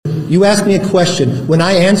You ask me a question. When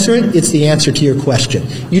I answer it, it's the answer to your question.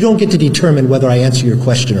 You don't get to determine whether I answer your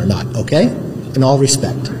question or not, okay? In all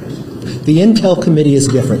respect. The Intel Committee is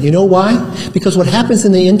different. You know why? Because what happens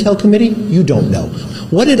in the Intel Committee, you don't know.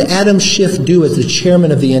 What did Adam Schiff do as the chairman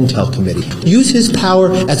of the Intel Committee? Use his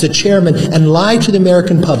power as a chairman and lie to the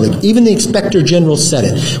American public. Even the Inspector General said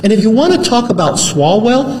it. And if you want to talk about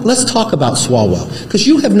Swalwell, let's talk about Swalwell, because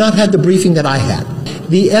you have not had the briefing that I had.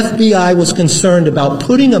 The FBI was concerned about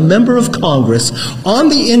putting a member of Congress on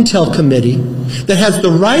the Intel Committee that has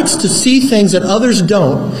the rights to see things that others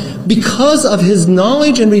don't because of his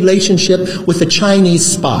knowledge and relationship with a Chinese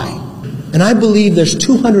spy. And I believe there's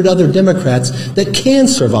 200 other Democrats that can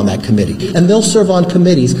serve on that committee. And they'll serve on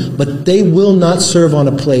committees, but they will not serve on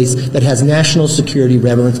a place that has national security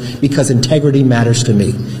relevance because integrity matters to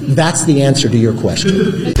me. That's the answer to your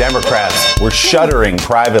question. Democrats were shuddering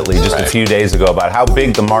privately just a few days ago about how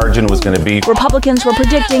big the margin was going to be. Republicans were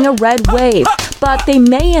predicting a red wave, but they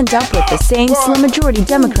may end up with the same slim majority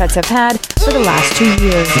Democrats have had for the last 2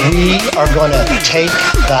 years. We are going to take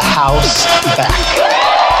the House back.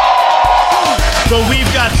 But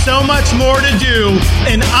we've got so much more to do,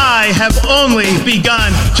 and I have only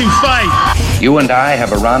begun to fight. You and I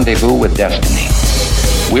have a rendezvous with destiny.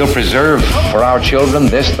 We'll preserve for our children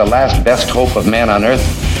this, the last best hope of man on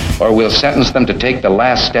earth, or we'll sentence them to take the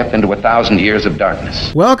last step into 1,000 years of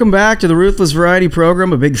darkness. Welcome back to the Ruthless Variety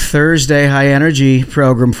Program, a big Thursday high-energy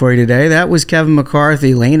program for you today. That was Kevin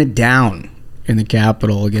McCarthy laying it down in the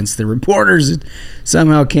Capitol against the reporters that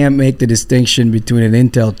somehow can't make the distinction between an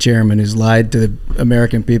Intel chairman who's lied to the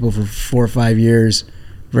American people for 4 or 5 years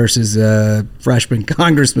versus a freshman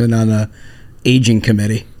congressman on a aging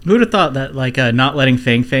committee. Who would have thought that not letting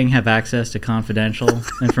Fang Fang have access to confidential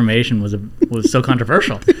information was so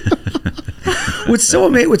controversial? What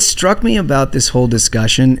struck me about this whole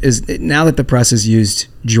discussion is now that the press has used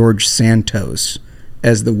George Santos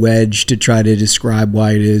as the wedge to try to describe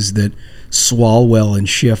why it is that Swalwell and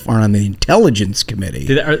Schiff aren't on the Intelligence Committee.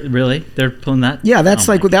 Really? They're pulling that? Yeah, that's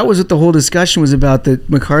that was what the whole discussion was about, that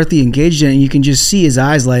McCarthy engaged in it, and you can just see his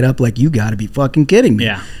eyes light up like, you got to be fucking kidding me.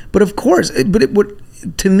 Yeah. But of course,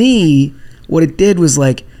 to me, what it did was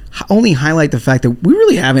only highlight the fact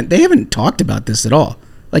that they haven't talked about this at all.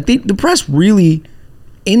 The press really,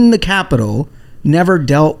 in the Capitol, never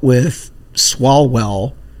dealt with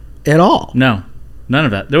Swalwell at all. No, none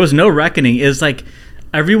of that. There was no reckoning. It's like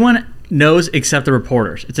everyone knows except the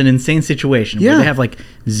reporters. It's an insane situation where they have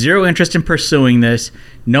zero interest in pursuing this.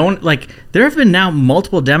 No one, there have been now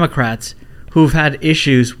multiple Democrats who've had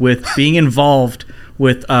issues with being involved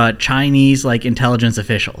with Chinese intelligence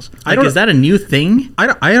officials. Is that a new thing?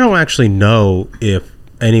 I don't actually know if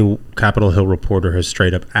any Capitol Hill reporter has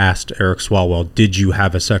straight up asked Eric Swalwell, did you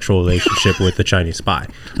have a sexual relationship with the Chinese spy?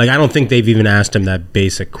 I don't think they've even asked him that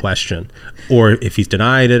basic question, or if he's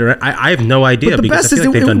denied it, or I have no idea. But the because best I feel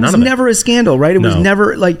is they've done none of it. It was never a scandal, right? It was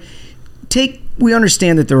never we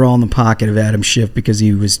understand that they're all in the pocket of Adam Schiff because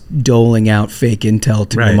he was doling out fake intel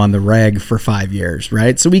to him on the reg for 5 years,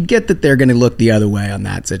 right? So we get that they're going to look the other way on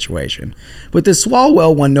that situation. But the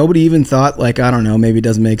Swalwell one, nobody even thought, I don't know, maybe it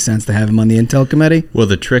doesn't make sense to have him on the Intel Committee. Well,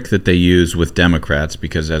 the trick that they use with Democrats,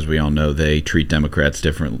 because as we all know, they treat Democrats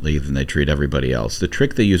differently than they treat everybody else. The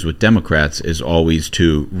trick they use with Democrats is always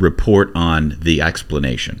to report on the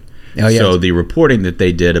explanation. Oh, yeah. So the reporting that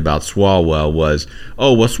they did about Swalwell was,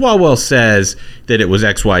 Swalwell says that it was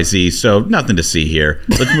XYZ, so nothing to see here.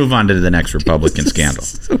 Let's move on to the next Republican scandal.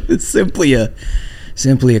 It's simply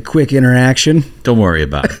a quick interaction. Don't worry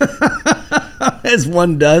about it. As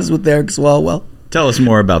one does with Eric Swalwell. Tell us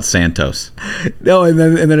more about Santos. No, and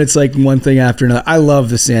then it's one thing after another. I love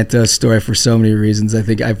the Santos story for so many reasons.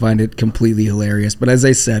 I find it completely hilarious. But as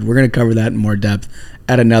I said, we're going to cover that in more depth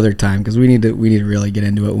at another time because we need to really get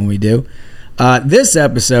into it when we do. This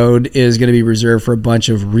episode is going to be reserved for a bunch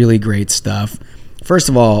of really great stuff. First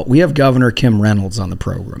of all, we have Governor Kim Reynolds on the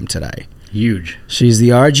program today. Huge. She's the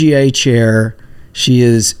RGA chair. She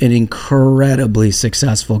is an incredibly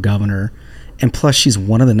successful governor. And plus, she's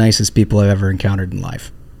one of the nicest people I've ever encountered in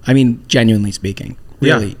life. I mean, genuinely speaking.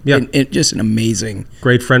 Really. Yeah. Just an amazing...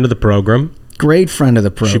 Great friend of the program.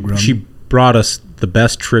 She brought us the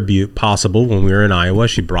best tribute possible when we were in Iowa.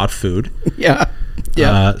 She brought food. Yeah.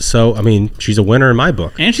 She's a winner in my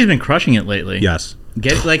book. And she's been crushing it lately. Yes.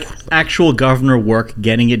 Get actual governor work,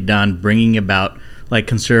 getting it done, bringing about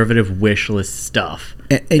conservative wish list stuff.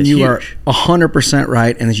 And you are 100%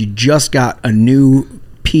 right. And you just got a new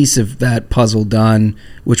piece of that puzzle done,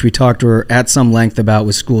 which we talked to her at some length about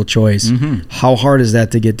with school choice. Mm-hmm. How hard is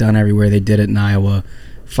that to get done everywhere? They did it in Iowa.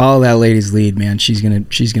 Follow that lady's lead, man. She's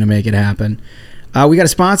gonna make it happen. We got a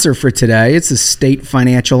sponsor for today. It's the State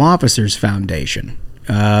Financial Officers Foundation.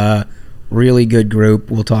 Really good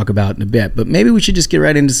group we'll talk about in a bit. But maybe we should just get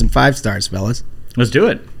right into some 5 stars, fellas. Let's do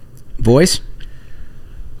it. Voice?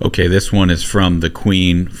 Okay, this one is from the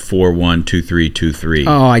Queen 412323.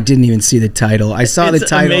 Oh, I didn't even see the title. I saw the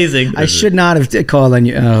title. Amazing. I should not have called on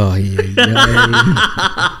you. Oh,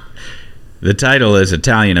 yeah. The title is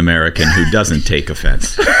Italian American Who Doesn't Take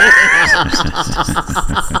Offense. This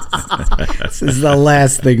is the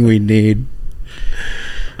last thing we need.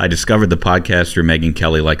 I discovered the podcast through Megyn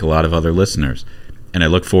Kelly like a lot of other listeners, and I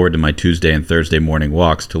look forward to my Tuesday and Thursday morning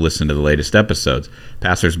walks to listen to the latest episodes.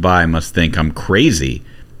 Passers-by must think I'm crazy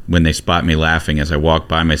when they spot me laughing as I walk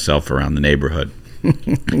by myself around the neighborhood.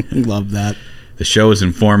 Love that. The show is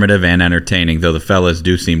informative and entertaining, though the fellas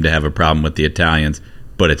do seem to have a problem with the Italians,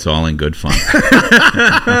 but it's all in good fun.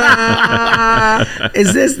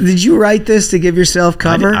 Did you write this to give yourself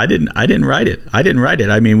cover? I didn't write it.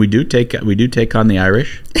 I mean, we do take on the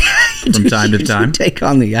Irish from time to time. You take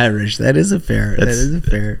on the Irish. That is a fair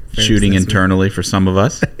shooting assessment. Internally for some of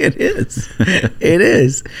us. It is. It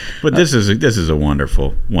is. But this is a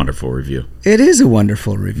wonderful, wonderful review. It is a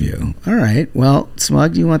wonderful review. All right. Well,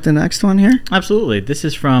 Smug, do you want the next one here? Absolutely. This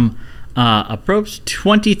is from Approach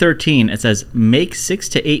 2013. It says, make 6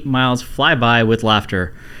 to 8 miles fly by with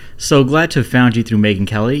laughter. So glad to have found you through Megyn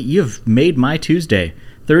Kelly. You've made my Tuesday.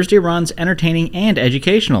 Thursday runs entertaining and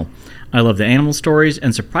educational. I love the animal stories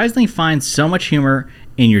and surprisingly find so much humor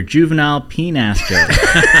in your juvenile penis jokes.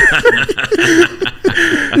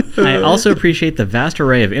 I also appreciate the vast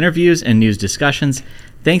array of interviews and news discussions.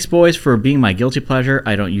 Thanks, boys, for being my guilty pleasure.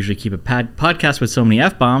 I don't usually keep a podcast with so many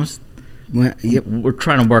F-bombs. Well, yep. We're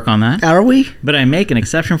trying to work on that. Are we? But I make an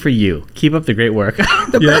exception for you. Keep up the great work.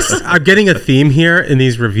 Yes, I'm getting a theme here in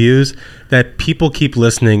these reviews that people keep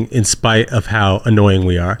listening in spite of how annoying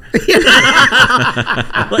we are.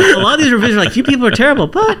 A lot of these reviews are like, you people are terrible,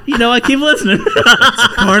 but, I keep listening.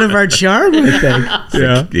 It's part of our charm, I think.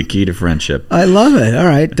 Yeah. The key to friendship. I love it. All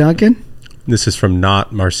right, Duncan. This is from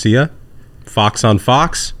Not Marcia. Fox on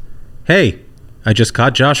Fox. Hey, I just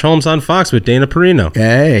caught Josh Holmes on Fox with Dana Perino.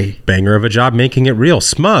 Hey. Banger of a job making it real.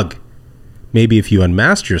 Smug. Maybe if you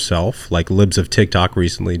unmasked yourself, like Libs of TikTok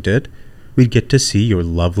recently did, we'd get to see your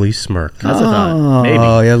lovely smirk. That's a thought. Maybe.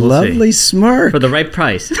 Oh, your lovely smirk. For the right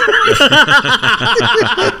price.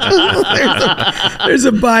 There's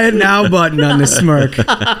a buy it now button on the smirk.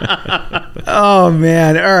 Oh,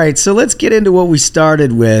 man. All right, so let's get into what we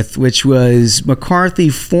started with, which was McCarthy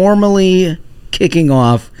formally kicking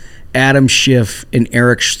off Adam Schiff and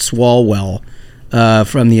Eric Swalwell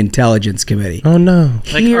from the Intelligence Committee. Oh, no.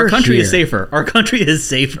 Our country is safer. Our country is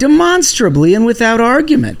safer. Demonstrably and without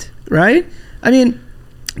argument, right? I mean,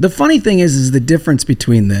 the funny thing is the difference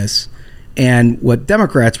between this and what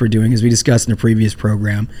Democrats were doing, as we discussed in a previous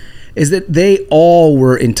program, is that they all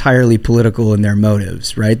were entirely political in their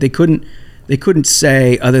motives, right? They couldn't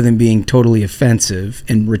say, other than being totally offensive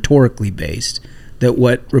and rhetorically based, that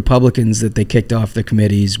what Republicans that they kicked off the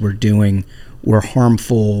committees were doing were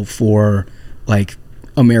harmful for, like,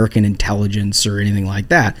 American intelligence or anything like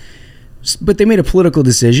that. But they made a political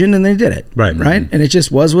decision and they did it. Right. Right? And it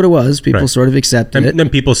just was what it was. People sort of accepted it. And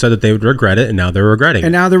then people said that they would regret it, and now they're regretting it.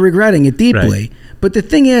 And now they're regretting it deeply. Right. But the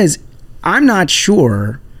thing is, I'm not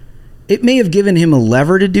sure. It may have given him a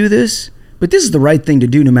lever to do this, but this is the right thing to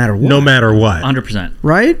do no matter what. No matter what. 100%.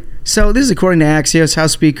 Right? So this is according to Axios.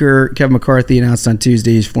 House Speaker Kevin McCarthy announced on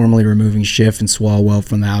Tuesday he's formally removing Schiff and Swalwell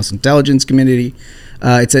from the House Intelligence Committee.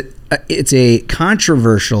 It's a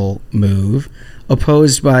controversial move,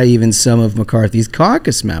 opposed by even some of McCarthy's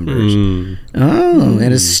caucus members.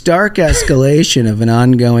 And a stark escalation of an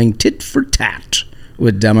ongoing tit-for-tat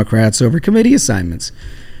with Democrats over committee assignments.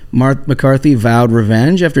 McCarthy vowed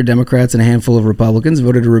revenge after Democrats and a handful of Republicans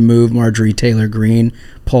voted to remove Marjorie Taylor Greene,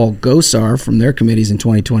 Paul Gosar from their committees in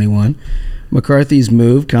 2021. McCarthy's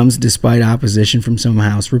move comes despite opposition from some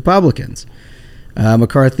House Republicans.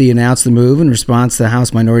 McCarthy announced the move in response to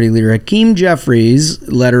House Minority Leader Hakeem Jeffries'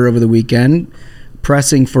 letter over the weekend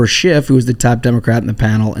pressing for Schiff, who was the top Democrat in the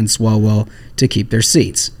panel, and Swalwell to keep their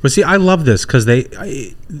seats. But see, I love this because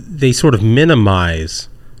they sort of minimize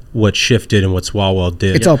what Schiff did and what Swalwell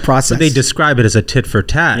did. It's all process. But they describe it as a tit for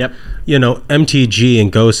tat. Yep. MTG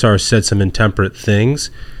and Gosar said some intemperate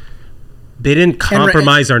things. They didn't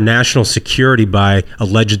compromise our national security by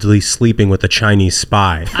allegedly sleeping with a Chinese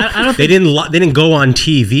spy. They didn't go on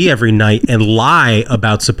TV every night and lie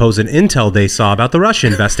about supposed intel they saw about the Russia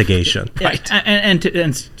investigation. Right. And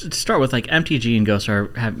to start with, like, MTG and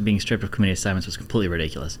Gosar being stripped of committee assignments was completely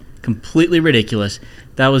ridiculous. Completely ridiculous.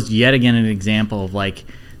 That was yet again an example of, like,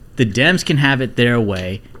 the Dems can have it their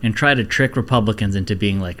way and try to trick Republicans into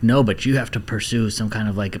being like, no, but you have to pursue some kind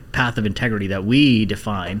of like path of integrity that we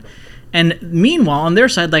define. And meanwhile, on their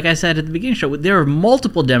side, like I said at the beginning of the show, there are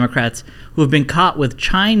multiple Democrats who have been caught with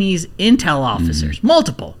Chinese intel officers.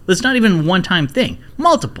 Multiple. It's not even a one-time thing.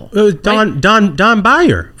 Multiple. Don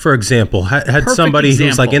Beyer, for example, had somebody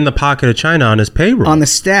who's like in the pocket of China on his payroll. On the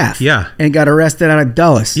staff. Yeah. And got arrested out of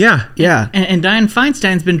Dulles. Yeah. Yeah. And Dianne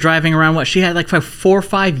Feinstein's been driving around, what, she had like 4 or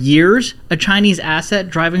 5 years, a Chinese asset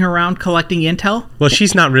driving around collecting intel? Well,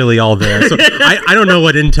 she's not really all there. So I don't know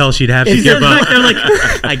what intel she'd have to give up. They're like,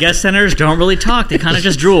 I guess senators don't really talk. They kind of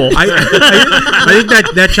just drool. I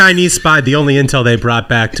think that Chinese spy, the only intel they brought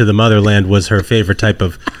back to the motherland was her favorite type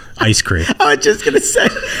of ice cream. I was just going to say,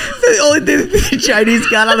 the only thing the Chinese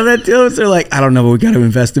got out of that deal is they're like, I don't know, but we got to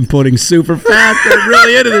invest in pudding super fast. They're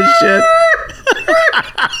really into this shit.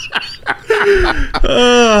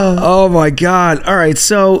 Oh my God. All right.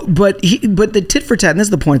 So, but the tit for tat, and this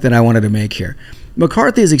is the point that I wanted to make here.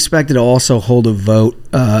 McCarthy is expected to also hold a vote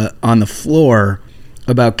on the floor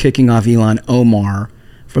about kicking off Ilhan Omar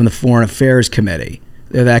from the Foreign Affairs Committee.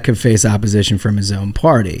 That could face opposition from his own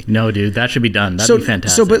party. No, dude, that should be done. That'd be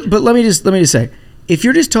fantastic. So, but let me just say, if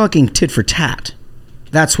you're just talking tit for tat,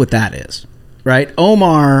 that's what that is, right?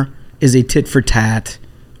 Omar is a tit for tat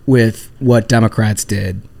with what Democrats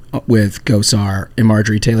did with Gosar and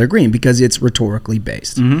Marjorie Taylor Greene because it's rhetorically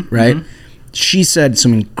based, right? Mm-hmm. She said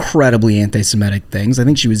some incredibly anti-Semitic things. I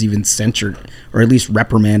think she was even censured or at least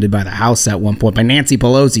reprimanded by the House at one point, by Nancy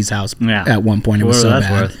Pelosi's House at one point. It was so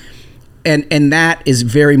bad. And that is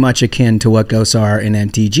very much akin to what Gosar and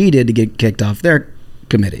NTG did to get kicked off their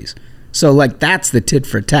committees. So, like, that's the tit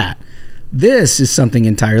for tat. This is something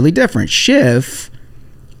entirely different. Schiff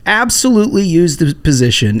absolutely used the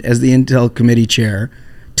position as the Intel Committee chair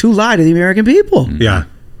to lie to the American people. Yeah.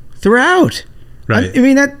 Throughout. Right. I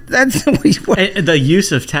mean, that's the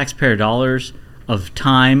use of taxpayer dollars, of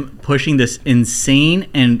time, pushing this insane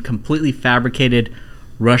and completely fabricated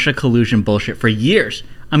Russia collusion bullshit for years.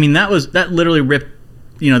 I mean, that literally ripped,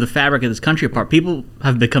 the fabric of this country apart. People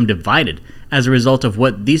have become divided as a result of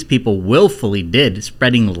what these people willfully did,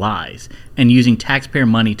 spreading lies and using taxpayer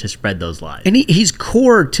money to spread those lies. And he's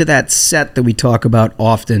core to that set that we talk about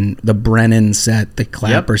often, the Brennan set, the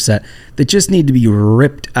Clapper set, that just need to be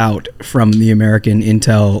ripped out from the American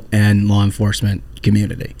intel and law enforcement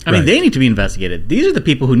community. I mean, they need to be investigated. These are the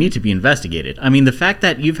people who need to be investigated. I mean, the fact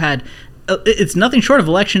that you've had, it's nothing short of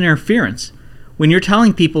election interference. When you're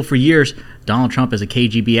telling people for years Donald Trump is a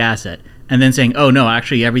KGB asset, and then saying, oh no,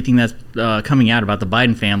 actually everything that's coming out about the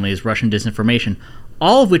Biden family is Russian disinformation,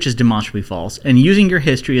 all of which is demonstrably false, and using your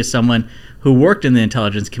history as someone who worked in the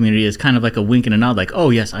intelligence community is kind of like a wink and a nod, like, oh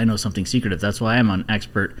yes, I know something secretive. That's why I'm an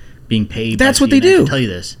expert being paid. That's what they do. To tell you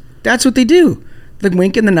this. That's what they do. The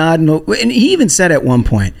wink and the nod, and he even said at one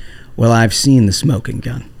point, well, I've seen the smoking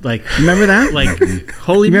gun. Like, remember that? Like,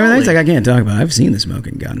 holy you remember moly. that? It's like, I can't talk about it. I've seen the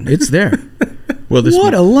smoking gun. It's there. Well,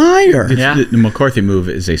 what a liar. The McCarthy move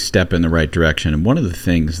is a step in the right direction. And one of the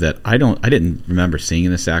things that I didn't remember seeing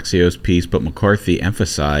in this Axios piece, but McCarthy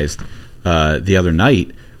emphasized the other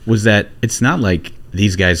night was that it's not like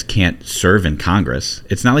these guys can't serve in Congress.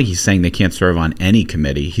 It's not like he's saying they can't serve on any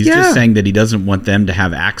committee. He's just saying that he doesn't want them to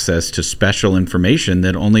have access to special information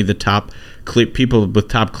that only the top people with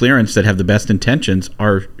top clearance that have the best intentions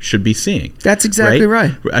should be seeing. That's exactly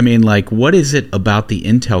right. I mean, like, what is it about the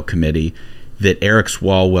Intel Committee that Eric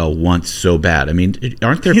Swalwell wants so bad? I mean,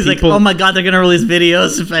 aren't there He's people... like, oh my God, they're going to release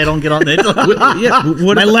videos if I don't get on it.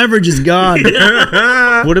 My leverage is gone.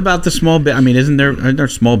 What about the small... I mean, aren't there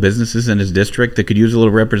small businesses in his district that could use a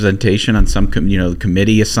little representation on some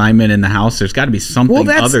committee assignment in the House? There's got to be something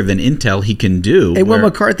other than Intel he can do. And what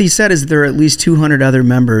McCarthy said is there are at least 200 other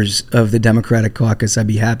members of the Democratic caucus I'd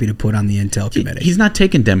be happy to put on the Intel Committee. He's not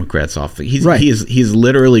taking Democrats off. He's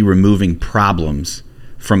literally removing problems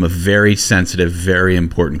from a very sensitive, very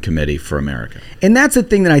important committee for America. And that's the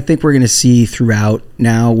thing that I think we're going to see throughout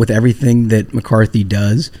now with everything that McCarthy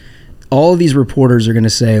does. All of these reporters are going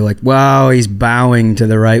to say, like, wow, he's bowing to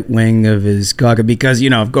the right wing of his caucus because,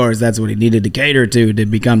 of course, that's what he needed to cater to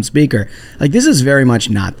become speaker. Like, this is very much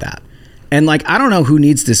not that. And, like, I don't know who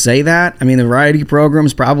needs to say that. I mean, the variety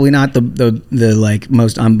program's probably not the like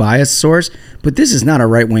most unbiased source, but this is not a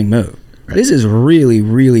right-wing move. Right. This is really,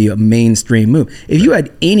 really a mainstream move. If you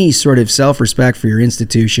had any sort of self-respect for your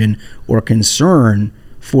institution or concern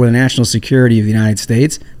for the national security of the United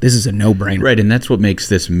States, this is a no-brainer. Right, and that's what makes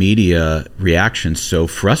this media reaction so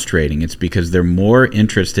frustrating. It's because they're more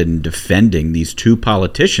interested in defending these two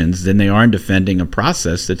politicians than they are in defending a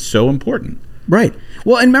process that's so important. Right.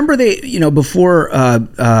 Well, and remember before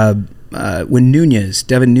when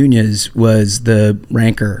Devin Nunes was the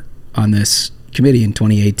ranker on this committee in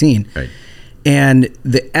 2018. Right. And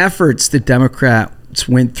the efforts that Democrats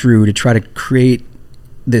went through to try to create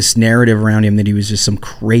this narrative around him that he was just some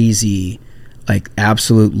crazy, like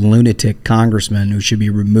absolute lunatic congressman who should be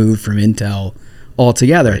removed from Intel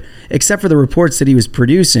altogether, right. Except for the reports that he was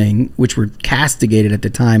producing, which were castigated at the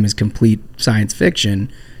time as complete science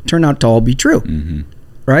fiction, turned out to all be true. Mm-hmm.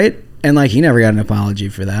 Right? And like he never got an apology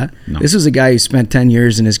for that. No. This was a guy who spent 10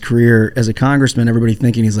 years in his career as a congressman, everybody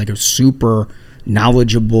thinking he's like a super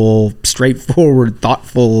knowledgeable, straightforward,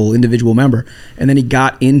 thoughtful individual member. And then he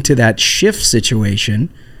got into that Schiff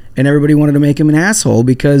situation and everybody wanted to make him an asshole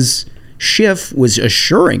because Schiff was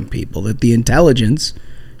assuring people that the intelligence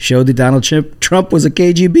showed that Donald Trump was a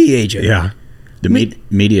KGB agent. Yeah. The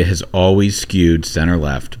media has always skewed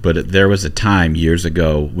center-left, but there was a time years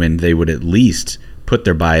ago when they would at least put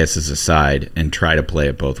their biases aside and try to play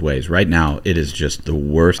it both ways. Right now, it is just the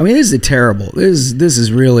worst. I mean, this is terrible. This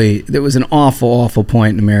is really, it was an awful, awful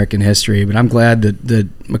point in American history, but I'm glad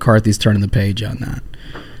that McCarthy's turning the page on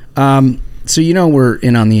that. So we're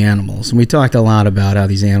in on the animals, and we talked a lot about how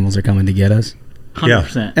these animals are coming to get us.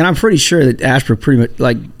 100%. Yeah. And I'm pretty sure that Ashbrook pretty much,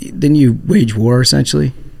 didn't you wage war,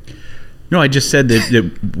 essentially? No, I just said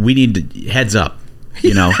that we need to, heads up.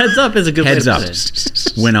 Heads up is a good heads way up. to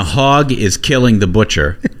say it. When a hog is killing the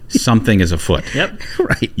butcher, something is afoot. Yep.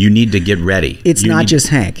 Right. You need to get ready. It's not just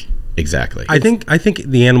Hank. Exactly. I think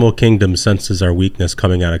the animal kingdom senses our weakness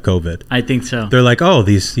coming out of COVID. I think so. They're like, oh,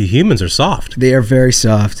 these humans are soft. They are very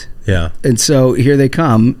soft. Yeah. And so here they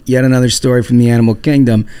come. Yet another story from the animal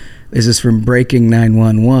kingdom. This is from Breaking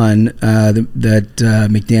 911 that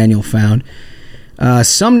McDaniel found.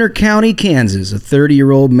 Sumner County, Kansas. A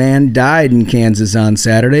 30-year-old man died in Kansas on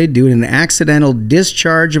Saturday due to an accidental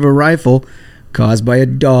discharge of a rifle caused by a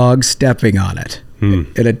dog stepping on it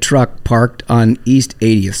at a truck parked on East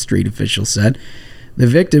 80th Street, officials said. The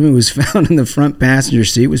victim, who was found in the front passenger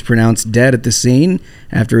seat, was pronounced dead at the scene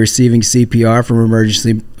after receiving CPR from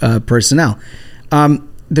emergency personnel.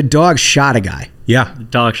 The dog shot a guy. Yeah. The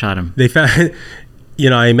dog shot him. They found...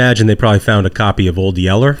 I imagine they probably found a copy of Old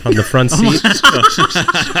Yeller on the front seat.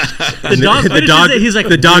 The dog. He's like,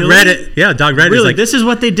 the dog really? read it. Yeah, dog read it. Really? Like, this is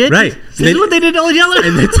what they did. Right. This is what they did to Old Yeller.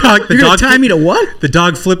 And the dog tie me to what? The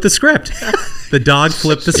dog flipped the script. The dog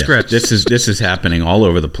flipped the script. This is happening all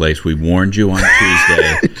over the place. We warned you on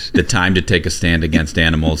Tuesday. The time to take a stand against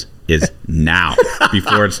animals is now,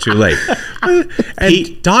 before it's too late.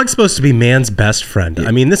 And dog's supposed to be man's best friend.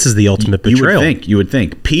 I mean, this is the ultimate betrayal. You would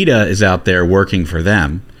think. PETA is out there working for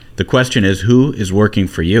them. The question is, who is working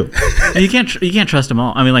for you? And you can't trust them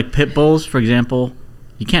all. I mean, like pit bulls, for example.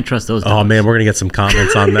 You can't trust those dogs. Oh man, we're gonna get some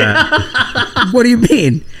comments on that. What do you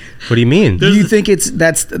mean? What do you mean? Do you think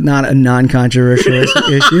that's not a non-controversial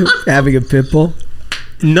issue, having a pit bull?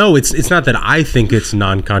 No, it's not that I think it's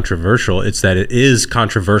non-controversial. It's that it is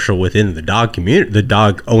controversial within the dog community, the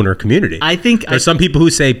dog owner community. I think there's some people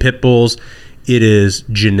who say pit bulls, it is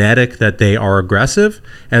genetic that they are aggressive,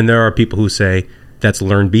 and there are people who say that's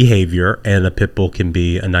learned behavior, and a pit bull can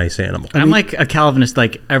be a nice animal. I'm like a Calvinist.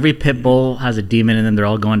 Like every pit bull has a demon, and then they're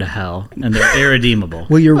all going to hell, and they're irredeemable.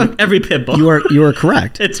 Well, every pit bull. You are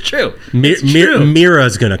correct. It's true.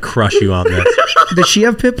 Mira's gonna crush you on this. Does she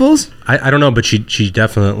have pit bulls? I don't know, but she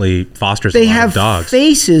definitely fosters a lot of dogs. They have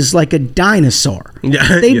faces like a dinosaur.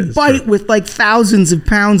 Yeah, they bite with like thousands of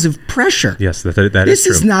pounds of pressure. Yes, that is true. This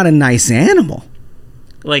is not a nice animal.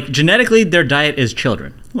 Like genetically, their diet is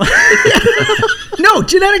children. No,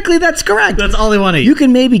 genetically, that's correct. That's all they want to eat. You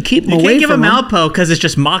can maybe keep them away from them. You can't give them Alpo because it's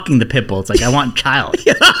just mocking the pit bull. It's like, I want child.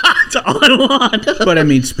 That's all I want. But I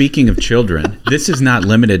mean, speaking of children, this is not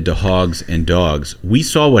limited to hogs and dogs. We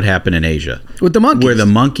saw what happened in Asia. With the monkeys. Where the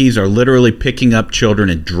monkeys are literally picking up children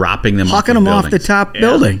and dropping them Hawking them off the top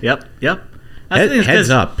building. Yep.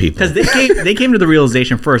 Heads up, people. Because they came to the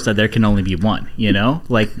realization first that there can only be one,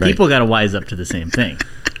 Like, people got to wise up to the same thing.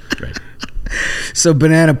 Right. So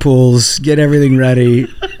banana pools, get everything ready.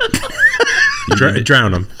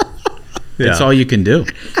 Drown them. That's all you can do.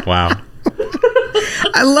 Wow.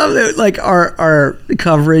 I love that. Like our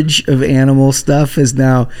coverage of animal stuff has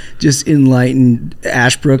now just enlightened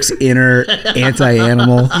Ashbrook's inner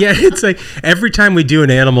anti-animal. Yeah, it's like every time we do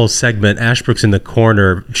an animal segment, Ashbrook's in the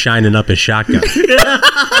corner shining up his shotgun.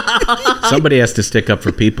 Somebody has to stick up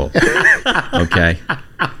for people. Okay.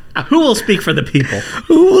 Who will speak for the people?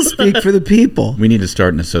 Who will speak for the people? We need to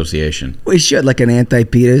start an association. We should, like an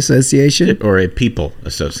anti-PETA association. Or a people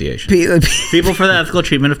association. People for the ethical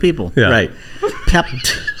treatment of people. Yeah. Right.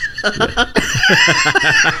 PEPT.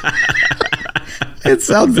 It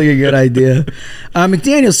sounds like a good idea.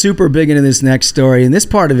 McDaniel's super big into this next story, and this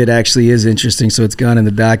part of it actually is interesting, so it's gone in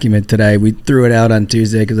the document today. We threw it out on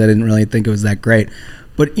Tuesday because I didn't really think it was that great.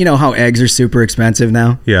 But you know how eggs are super expensive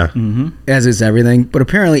now? Yeah. Mm-hmm. As is everything. But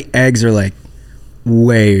apparently eggs are like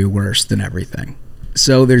way worse than everything.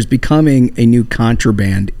 So there's becoming a new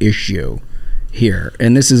contraband issue here.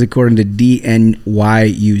 And this is according to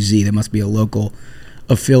DNYUZ. That must be a local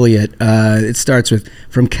affiliate. It starts with,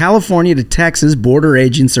 from California to Texas, border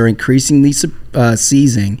agents are increasingly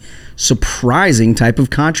seizing surprising type of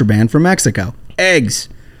contraband from Mexico. Eggs.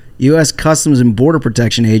 U.S. Customs and Border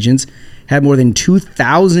Protection agents had more than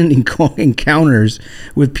 2,000 encounters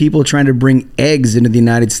with people trying to bring eggs into the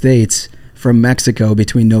United States from Mexico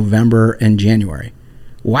between November and January.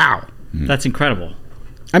 Wow. That's incredible.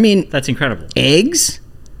 I mean, that's incredible. Eggs?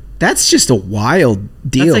 That's just a wild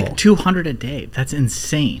deal. That's like 200 a day. That's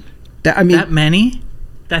insane. I mean, that many?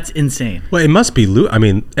 That's insane. Well, it must be. I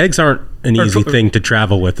mean, eggs aren't an easy thing to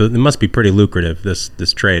travel with. It must be pretty lucrative,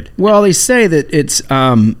 this trade. Well, they say that it's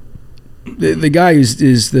the guy who's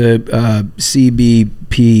the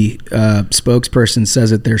CBP spokesperson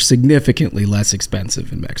says that they're significantly less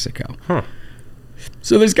expensive in Mexico. Huh.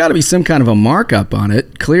 So there's got to be some kind of a markup on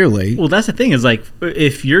it, clearly. Well, that's the thing is, like,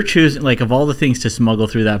 if you're choosing, like, of all the things to smuggle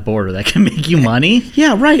through that border that can make you money.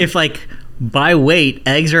 Yeah, right. If, like, by weight,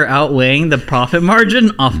 eggs are outweighing the profit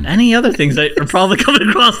margin off any other things that are probably coming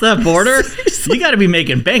across that border, you got to be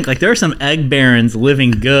making bank. Like, there are some egg barons living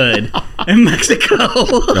good in Mexico.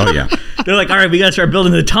 Oh, yeah. They're like, all right, we got to start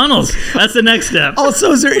building the tunnels. That's the next step.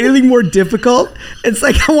 Also, is there anything more difficult? It's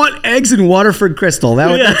like, I want eggs and Waterford Crystal.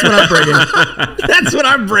 That's what I'm bringing. That's what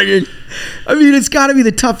I'm bringing. I mean, it's got to be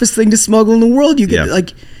the toughest thing to smuggle in the world. You get,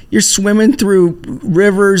 like... You're swimming through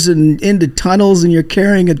rivers and into tunnels, and you're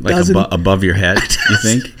carrying a dozen above your head. You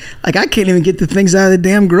think? Like, I can't even get the things out of the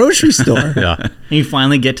damn grocery store. Yeah. And you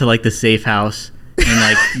finally get to like the safe house in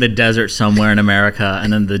like the desert somewhere in America,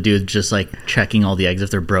 and then the dude's just like checking all the eggs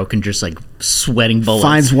if they're broken, just like sweating bullets.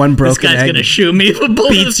 Finds one broken egg. This guy's gonna shoot me with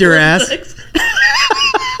bullets. Beats your ass.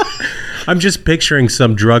 I'm just picturing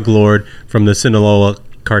some drug lord from the Sinaloa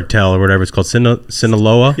cartel or whatever it's called.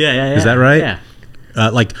 Sinaloa? Yeah. Is that right? Yeah.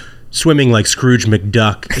 Like swimming like Scrooge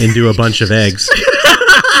McDuck into a bunch of eggs.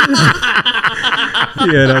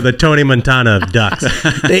 You know, the Tony Montana of ducks.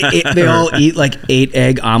 They all eat like 8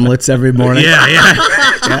 egg omelets every morning. Yeah.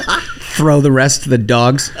 Throw the rest to the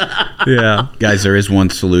dogs. Yeah. Guys, there is one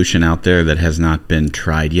solution out there that has not been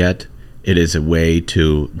tried yet. It is a way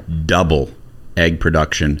to double egg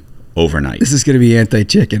production overnight. This is going to be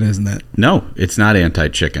anti-chicken, isn't it? No, it's not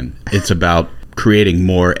anti-chicken. It's about creating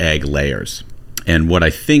more egg layers. And what I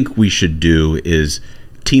think we should do is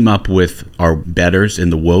team up with our betters in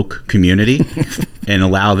the woke community and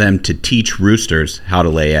allow them to teach roosters how to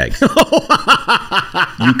lay eggs.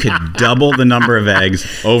 You could double the number of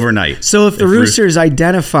eggs overnight. So if the roosters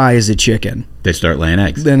identify as a chicken, they start laying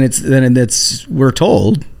eggs. Then it's we're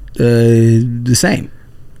told the same.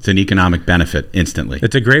 It's an economic benefit instantly.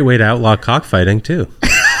 It's a great way to outlaw cockfighting too.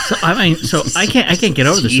 So I can't get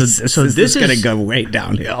over this. So this is going to go way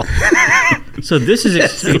downhill. So this is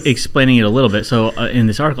explaining it a little bit. So in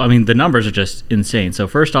this article, I mean, the numbers are just insane. So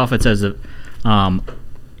first off, it says that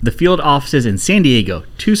the field offices in San Diego,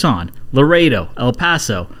 Tucson, Laredo, El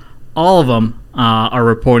Paso, all of them are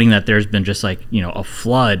reporting that there's been just like, you know, a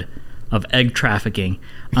flood of egg trafficking.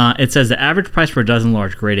 It says the average price for a dozen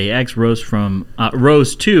large grade A eggs rose to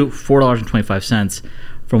 $4.25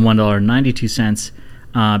 from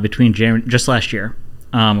 $1.92 between January just last year.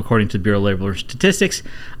 According to the Bureau of Labor Statistics.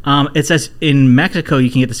 It says in Mexico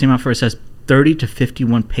you can get the same amount for, it says 30 to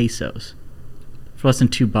 51 pesos for less than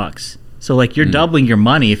 $2. So like you're doubling your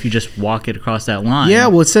money if you just walk it across that line. Yeah,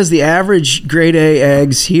 well, it says the average grade A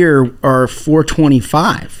eggs here are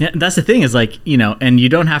 $4.25. Yeah, that's the thing is like, you know, and you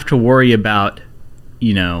don't have to worry about,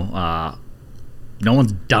 you know, no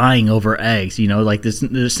one's dying over eggs, you know, like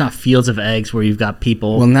there's not fields of eggs where you've got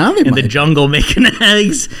people in the jungle making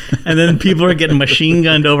eggs, and then people are getting machine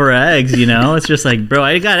gunned over eggs, you know. It's just like, bro,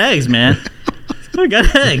 I got eggs, man. I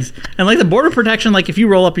got eggs. And like the border protection, like if you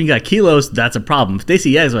roll up and you got kilos, that's a problem. If they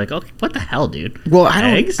see eggs, they're like, okay, what the hell, dude? Well,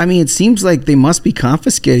 I mean, it seems like they must be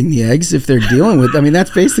confiscating the eggs if they're dealing with, I mean,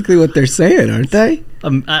 that's basically what they're saying, aren't they?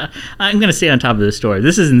 I'm going to stay on top of this story.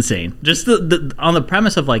 This is insane. Just on the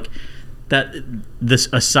premise of like, that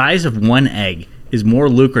a size of one egg is more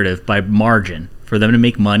lucrative by margin for them to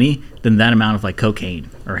make money than that amount of like cocaine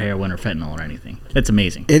or heroin or fentanyl or anything. It's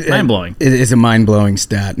amazing. Mind-blowing. It is a mind-blowing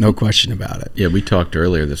stat, no question about it. Yeah, we talked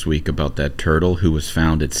earlier this week about that turtle who was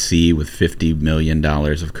found at sea with $50 million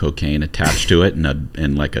of cocaine attached to it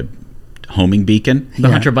and like a homing beacon. The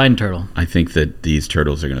Hunter Biden turtle. I think that these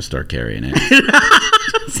turtles are going to start carrying it.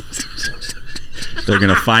 They're going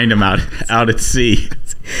to find him out at sea.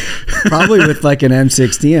 Probably with like an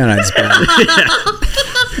M16 on its back.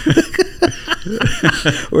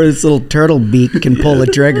 Where this little turtle beak can pull the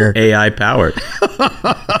trigger. AI powered.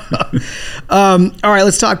 All right,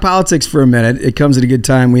 let's talk politics for a minute. It comes at a good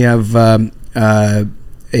time. We have a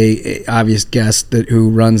obvious guest who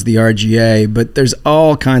runs the RGA, but there's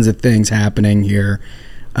all kinds of things happening here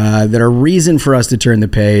that are reason for us to turn the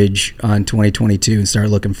page on 2022 and start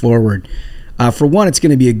looking forward. For one, it's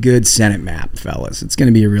going to be a good Senate map, fellas. It's going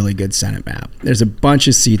to be a really good Senate map. There's a bunch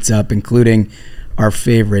of seats up, including our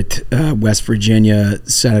favorite West Virginia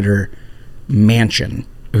Senator Manchin,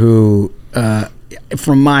 who,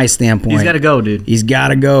 from my standpoint... He's got to go, dude. He's got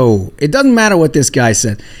to go. It doesn't matter what this guy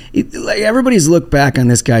said. Everybody's looked back on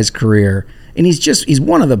this guy's career, and he's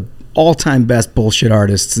one of the all-time best bullshit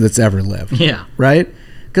artists that's ever lived. Yeah. Right?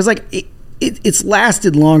 Because, it's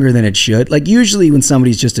lasted longer than it should. Like, usually when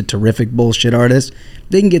somebody's just a terrific bullshit artist,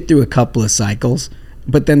 they can get through a couple of cycles,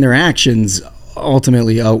 but then their actions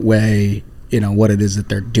ultimately outweigh, what it is that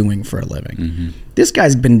they're doing for a living. Mm-hmm. This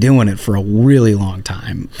guy's been doing it for a really long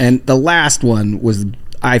time. And the last one was,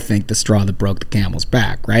 I think, the straw that broke the camel's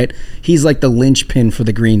back, right? He's like the linchpin for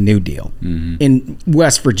the Green New Deal in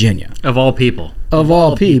West Virginia. Of all people. Of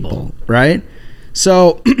all people, right?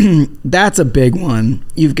 So that's a big one.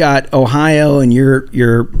 You've got Ohio and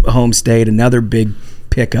your home state, another big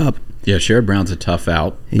pickup. Yeah, Sherrod Brown's a tough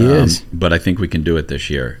out. He is. But I think we can do it this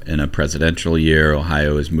year. In a presidential year,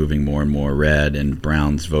 Ohio is moving more and more red, and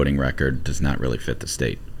Brown's voting record does not really fit the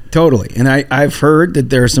state. Totally. And I've heard that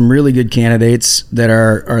there are some really good candidates that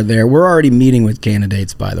are there. We're already meeting with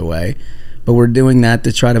candidates, by the way, but we're doing that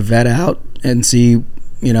to try to vet out and see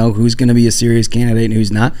who's going to be a serious candidate and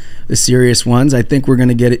who's not. The serious ones, I think we're going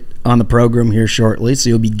to get it on the program here shortly, so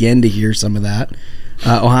you'll begin to hear some of that.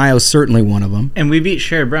 Ohio's certainly one of them. And we beat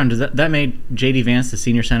Sherrod Brown. Does that made J.D. Vance the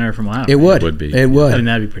senior senator from Ohio? It would. It would be. It would. I mean,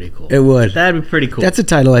 that'd be pretty cool. It would. That'd be pretty cool. That's a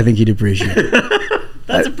title I think you'd appreciate.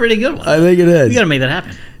 That's a pretty good one. I think it is. You got to make that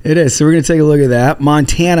happen. It is. So we're going to take a look at that.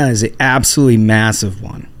 Montana is an absolutely massive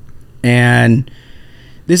one. And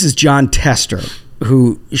this is John Tester,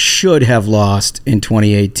 who should have lost in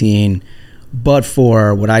 2018, but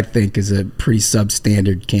for what I think is a pretty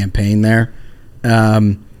substandard campaign there.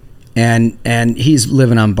 And he's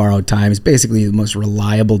living on borrowed time. He's basically the most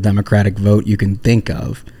reliable Democratic vote you can think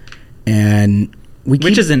of. And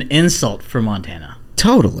which is an insult for Montana.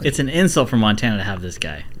 Totally. It's an insult for Montana to have this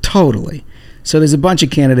guy. Totally. So there's a bunch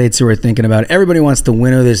of candidates who are thinking about it. Everybody wants to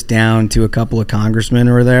winnow this down to a couple of congressmen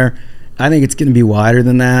who are there. I think it's going to be wider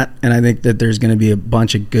than that, and I think that there's going to be a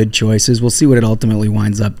bunch of good choices. We'll see what it ultimately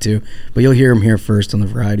winds up to, but you'll hear them here first on the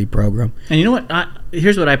Variety program. And you know what?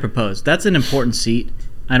 Here's what I propose. That's an important seat.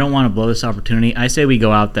 I don't want to blow this opportunity. I say we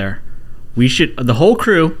go out there. The whole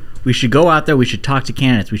crew, we should go out there. We should talk to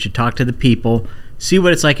candidates. We should talk to the people, see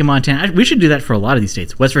what it's like in Montana. We should do that for a lot of these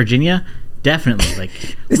states. West Virginia, definitely.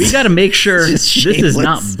 We got to make sure this is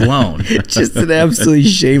not blown. Just an absolutely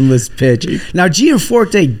shameless pitch. Now,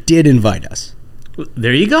 Gianforte did invite us.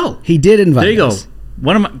 There you go. He did invite us. There you go.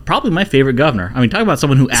 Probably my favorite governor. I mean, talk about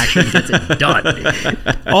someone who actually gets it done.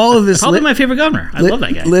 All of this. Probably my favorite governor. I love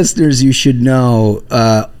that guy. Listeners, you should know,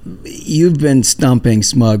 you've been stumping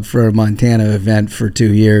Smug for a Montana event for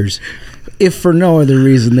 2 years. If for no other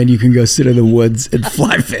reason than you can go sit in the woods and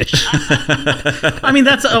fly fish. I mean,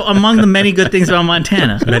 that's among the many good things about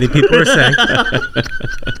Montana. Many people are saying.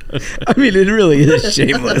 I mean, it really is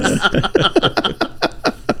shameless.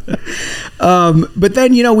 But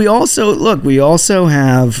then, we also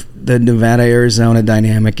have the Nevada-Arizona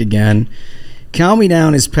dynamic again. Count me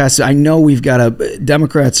down as pessimist. I know we've got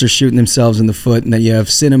Democrats are shooting themselves in the foot, and that you have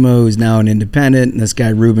Sinema, who's now an independent, and this guy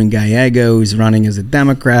Ruben Gallego, who's running as a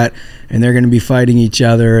Democrat, and they're going to be fighting each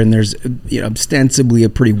other, and there's ostensibly a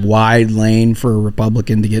pretty wide lane for a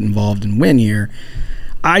Republican to get involved and win here.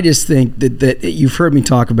 I just think that you've heard me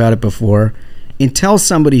talk about it before. Until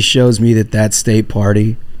somebody shows me that state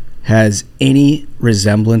party has any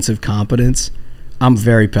resemblance of competence, I'm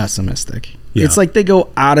very pessimistic. Yeah. It's like they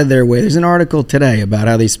go out of their way. There's an article today about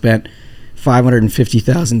how they spent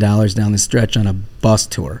 $550,000 down the stretch on a bus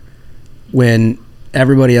tour when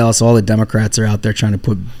everybody else, all the Democrats, are out there trying to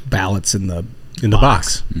put ballots in the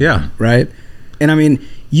box. Yeah. Right? And I mean,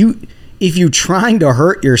 if you're trying to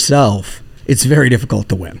hurt yourself, it's very difficult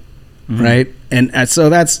to win. Mm-hmm. Right? And so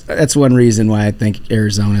that's one reason why I think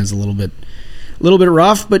Arizona is a little bit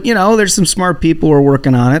rough, but there's some smart people who are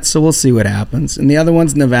working on it, so we'll see what happens. And the other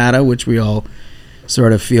one's Nevada, which we all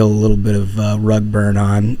sort of feel a little bit of rug burn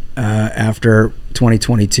on after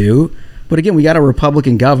 2022. But again, we got a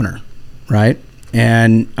Republican governor, right?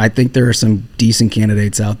 And I think there are some decent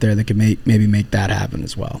candidates out there that could maybe make that happen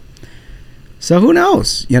as well. So who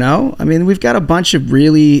knows? I mean, we've got a bunch of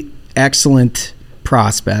really excellent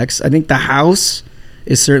prospects. I think the House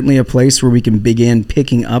is certainly a place where we can begin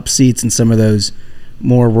picking up seats in some of those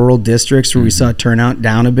more rural districts where we saw turnout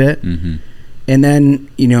down a bit. And then,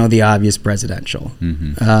 the obvious presidential.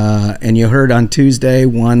 And you heard on Tuesday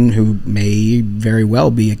one who may very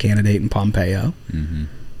well be a candidate in Pompeo.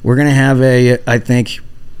 We're going to have I think,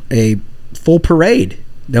 a full parade.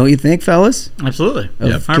 Don't you think, fellas? Absolutely.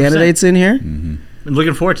 Of candidates in here? I'm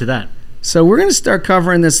looking forward to that. So we're going to start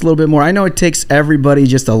covering this a little bit more. I know it takes everybody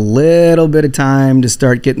just a little bit of time to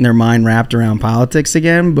start getting their mind wrapped around politics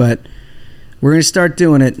again, but we're going to start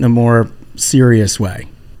doing it in a more serious way.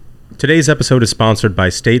 Today's episode is sponsored by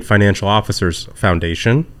State Financial Officers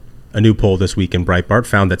Foundation. A new poll this week in Breitbart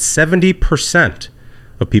found that 70%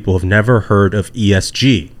 of people have never heard of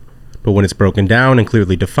ESG. But when it's broken down and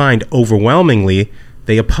clearly defined, overwhelmingly,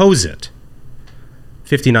 they oppose it.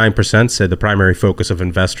 59% said the primary focus of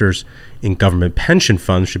investors in government pension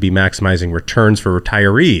funds should be maximizing returns for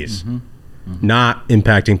retirees, not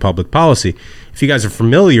impacting public policy. If you guys are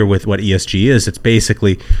familiar with what ESG is, it's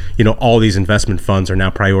basically, all these investment funds are now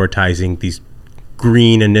prioritizing these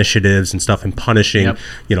green initiatives and stuff and punishing,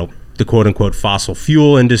 the quote unquote fossil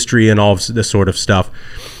fuel industry and all of this sort of stuff.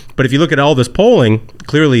 But if you look at all this polling,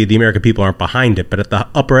 clearly the American people aren't behind it. But at the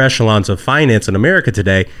upper echelons of finance in America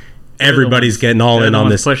today, everybody's getting all in on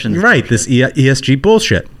this. Right, this ESG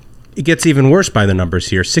bullshit. It gets even worse by the numbers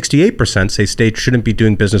here. 68% say states shouldn't be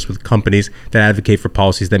doing business with companies that advocate for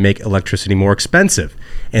policies that make electricity more expensive.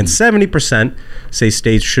 And 70% say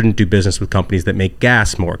states shouldn't do business with companies that make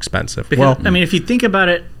gas more expensive. Because, if you think about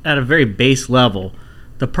it at a very base level,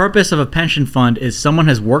 the purpose of a pension fund is someone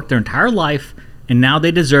has worked their entire life and now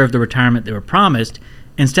they deserve the retirement they were promised.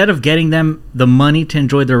 Instead of getting them the money to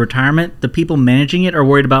enjoy their retirement, the people managing it are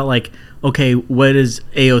worried about what is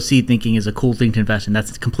AOC thinking is a cool thing to invest in?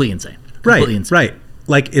 That's completely insane. Right.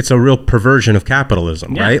 Like it's a real perversion of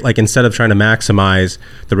capitalism, right? Like instead of trying to maximize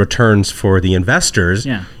the returns for the investors,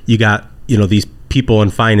 you got, these people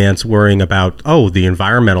in finance worrying about, the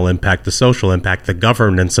environmental impact, the social impact, the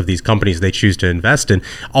governance of these companies they choose to invest in,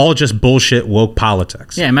 all just bullshit woke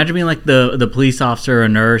politics. Yeah, imagine being like the police officer or a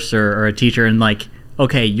nurse or a teacher and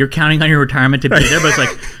okay, you're counting on your retirement to be there, but it's like,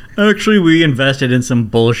 actually, we invested in some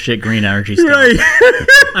bullshit green energy stuff. Right.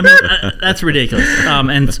 I mean, that's ridiculous.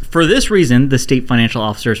 And for this reason, the State Financial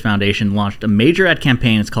Officers Foundation launched a major ad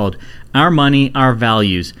campaign. It's called Our Money, Our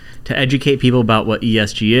Values, to educate people about what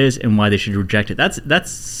ESG is and why they should reject it. That's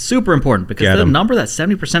super important because the number that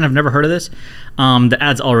 70% have never heard of this, the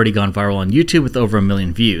ad's already gone viral on YouTube with over 1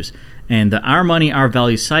 million views. And the Our Money, Our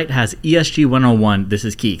Values site has ESG 101, this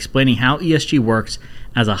is key, explaining how ESG works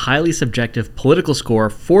as a highly subjective political score,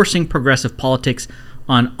 forcing progressive politics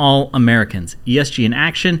on all Americans. ESG in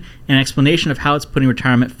action, an explanation of how it's putting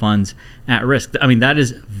retirement funds at risk. I mean, that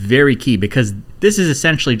is very key because this is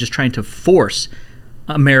essentially just trying to force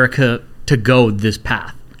America to go this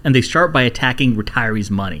path. And they start by attacking retirees'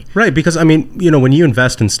 money. Right, because, when you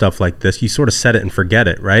invest in stuff like this, you sort of set it and forget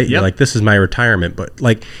it, right? Yep. You're like, this is my retirement. But,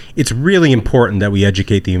 it's really important that we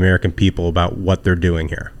educate the American people about what they're doing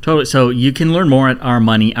here. Totally. So you can learn more at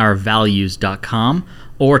ourmoneyourvalues.com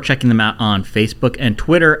or checking them out on Facebook and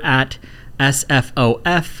Twitter at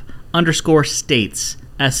SFOF_states.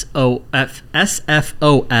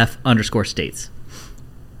 SFOF_states.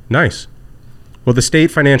 Nice. Well, the State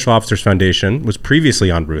Financial Officers Foundation was previously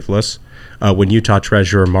on Ruthless when Utah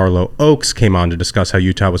Treasurer Marlo Oaks came on to discuss how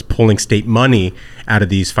Utah was pulling state money out of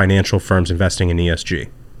these financial firms investing in ESG.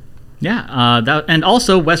 Yeah, and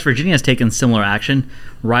also West Virginia has taken similar action.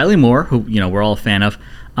 Riley Moore, who we're all a fan of,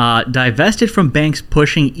 divested from banks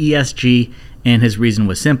pushing ESG, and his reason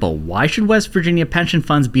was simple. Why should West Virginia pension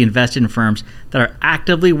funds be invested in firms that are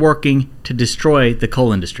actively working to destroy the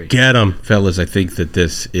coal industry? Get them. Fellas, I think that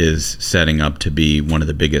this is setting up to be one of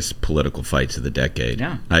the biggest political fights of the decade.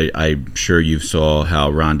 Yeah. I'm sure you saw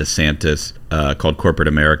how Ron DeSantis called corporate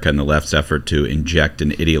America and the left's effort to inject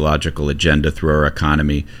an ideological agenda through our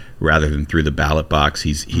economy rather than through the ballot box.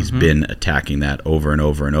 He's been attacking that over and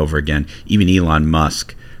over and over again. Even Elon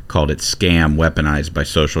Musk called it scam weaponized by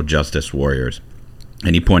social justice warriors.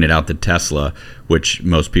 And he pointed out that Tesla, which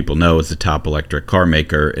most people know is the top electric car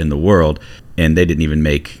maker in the world, and they didn't even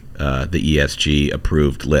make the ESG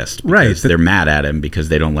approved list. Right. They're mad at him because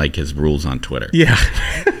they don't like his rules on Twitter. Yeah.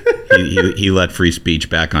 he let free speech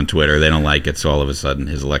back on Twitter. They don't like it, so all of a sudden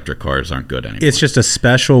his electric cars aren't good anymore. It's just a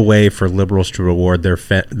special way for liberals to reward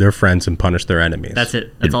their friends and punish their enemies. That's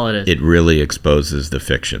it. That's all it is. It really exposes the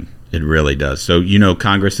fiction. It really does. So,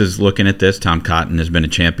 Congress is looking at this. Tom Cotton has been a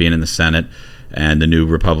champion in the Senate, and the new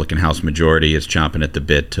Republican House majority is chomping at the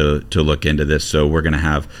bit to look into this. So we're going to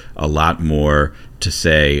have a lot more to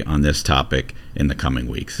say on this topic in the coming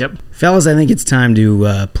weeks. Yep. Fellas, I think it's time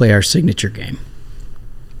to play our signature game.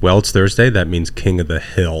 Well, it's Thursday. That means King of the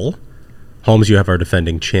Hill. Holmes, you have our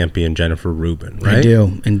defending champion, Jennifer Rubin, right? I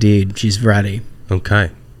do, indeed. She's ready.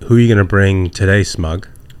 Okay. Who are you going to bring today, Smug?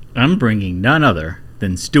 I'm bringing none other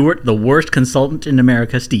than Stuart, the worst consultant in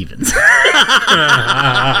America, Stevens.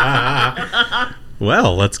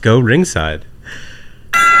 Well, let's go ringside.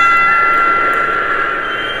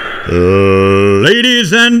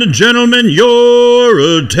 Ladies and gentlemen, your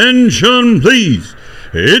attention, please.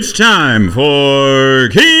 It's time for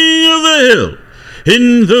King of the Hill.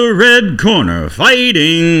 In the red corner,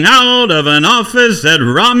 fighting out of an office at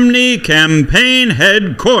Romney campaign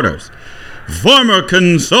headquarters, former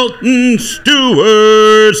consultant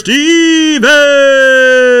Stuart Stevens.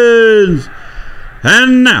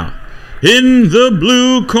 And now, in the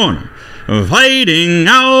blue corner, fighting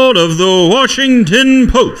out of the Washington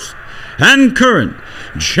Post, and current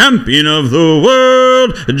champion of the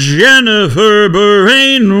world, Jennifer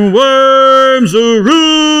Brain Worms Rubin.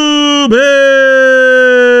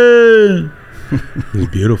 He's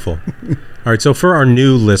beautiful. All right, so for our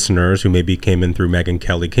new listeners who maybe came in through Megyn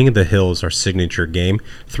Kelly, King of the Hill is our signature game.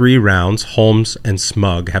 3 rounds. Holmes and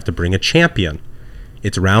Smug have to bring a champion.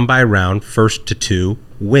 It's round by round. First to 2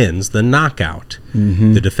 wins the knockout.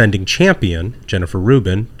 Mm-hmm. The defending champion, Jennifer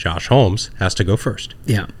Rubin, Josh Holmes, has to go first.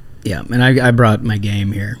 Yeah. And I brought my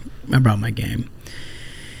game here.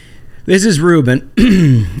 This is Rubin.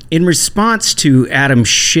 In response to Adam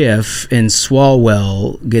Schiff and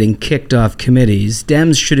Swalwell getting kicked off committees,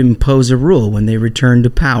 Dems should impose a rule when they return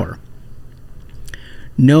to power.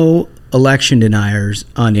 No election deniers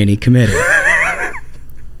on any committee.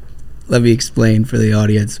 Let me explain for the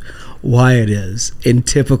audience why it is, in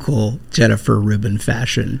typical Jennifer Rubin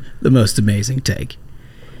fashion, the most amazing take.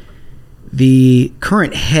 The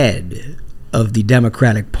current head of the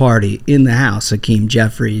Democratic Party in the House, Hakeem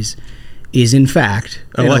Jeffries, is in fact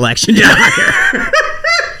an election denier.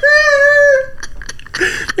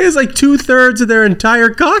 It's like 2/3 of their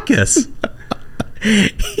entire caucus.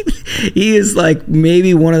 He is like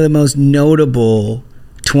maybe one of the most notable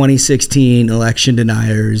 2016 election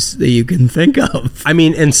deniers that you can think of. I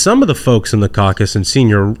mean, and some of the folks in the caucus in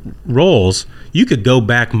senior roles, you could go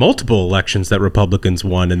back multiple elections that Republicans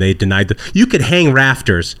won and they denied them. You could hang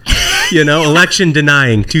rafters, election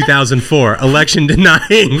denying 2004, election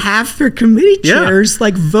denying. Half their committee chairs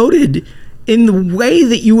voted in the way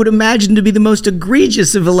that you would imagine to be the most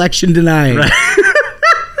egregious of election denying. Right.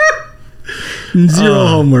 Zero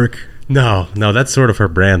homework. No, that's sort of her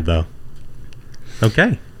brand, though.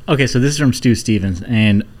 Okay, so this is from Stu Stevens,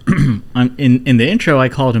 and in the intro, I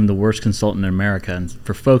called him the worst consultant in America. And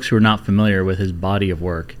for folks who are not familiar with his body of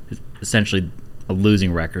work, essentially a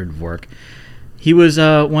losing record of work, he was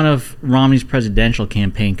one of Romney's presidential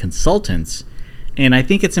campaign consultants, and I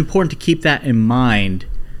think it's important to keep that in mind.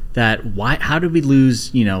 That how did we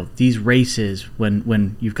lose these races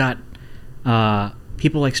when you've got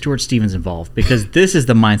people like Stuart Stevens involved? Because this is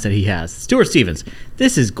the mindset he has. Stuart Stevens,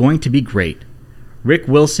 this is going to be great. Rick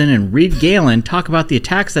Wilson and Reed Galen talk about the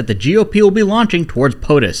attacks that the GOP will be launching towards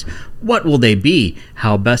POTUS. What will they be?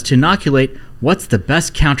 How best to inoculate? What's the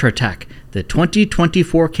best counterattack? The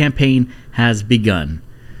 2024 campaign has begun.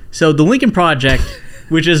 So the Lincoln Project,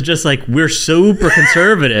 which is just like, we're super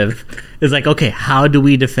conservative, is like, okay, how do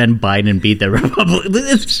we defend Biden and beat the Republicans?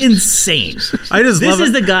 It's insane. This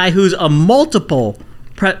is the guy who's a multiple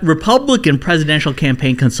Republican presidential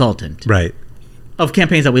campaign consultant. Right. Of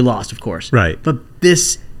campaigns that we lost, of course. Right. But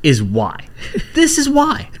this is why. This is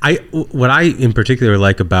why. What I in particular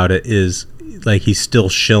like about it is he's still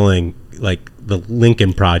shilling the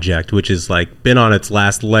Lincoln Project, which is been on its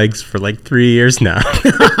last legs for 3 years now.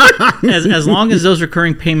 as long as those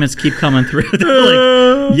recurring payments keep coming through,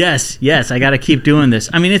 they're yes, I got to keep doing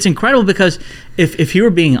this. I mean, it's incredible because if he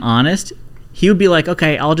were being honest, he would be like,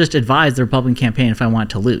 okay, I'll just advise the Republican campaign if I want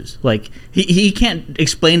to lose. He can't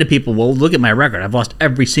explain to people, well, look at my record. I've lost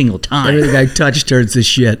every single time. Everything I touch turns to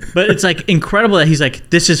shit. But it's incredible that he's like,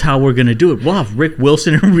 this is how we're going to do it. We'll have Rick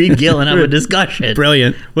Wilson and Reed Galen have a discussion.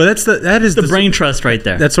 Brilliant. Well, that is the brain trust right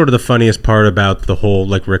there. That's sort of the funniest part about the whole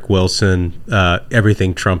Rick Wilson,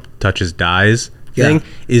 everything Trump touches dies thing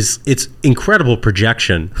is it's incredible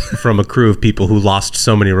projection from a crew of people who lost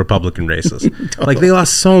so many Republican races. Totally. They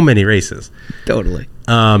lost so many races. Totally.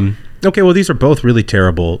 Okay, well, these are both really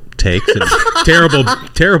terrible takes. And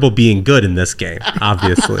terrible being good in this game,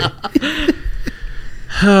 obviously.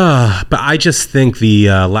 But I just think the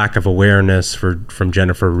lack of awareness from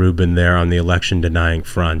Jennifer Rubin there on the election denying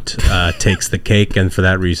front takes the cake, and for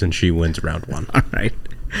that reason, she wins round 1.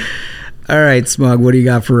 All right, Smug, what do you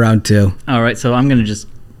got for round 2? All right, so I'm going to just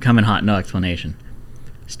come in hot, no explanation.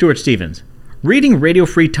 Stuart Stevens. Reading Radio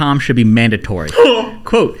Free Tom should be mandatory.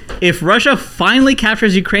 Quote, if Russia finally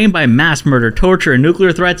captures Ukraine by mass murder, torture, and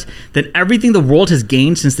nuclear threats, then everything the world has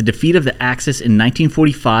gained since the defeat of the Axis in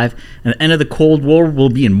 1945 and the end of the Cold War will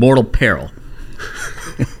be in mortal peril.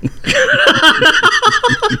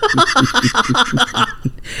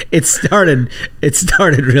 It started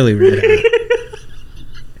really red.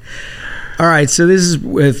 All right, so this is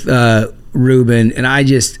with Rubin, and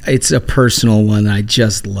it's a personal one that I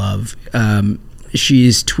just love.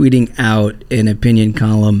 She's tweeting out an opinion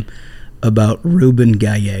column about Ruben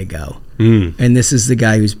Gallego. And this is the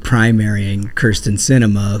guy who's primarying Kyrsten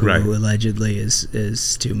Sinema, who allegedly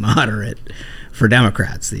is too moderate for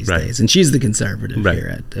Democrats these days. And she's the conservative here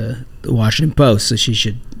at the Washington Post, so she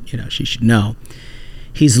should know.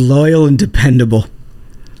 He's loyal and dependable.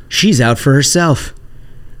 She's out for herself.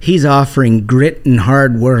 He's offering grit and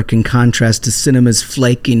hard work in contrast to Sinema's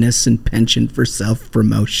flakiness and penchant for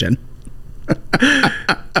self-promotion.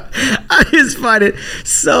 I just find it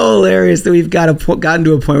so hilarious that we've gotten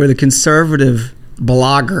to a point where the conservative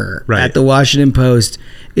blogger at the Washington Post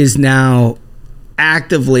is now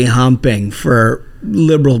actively humping for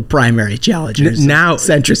liberal primary challengers, now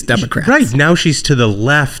centrist Democrats. Right, now she's to the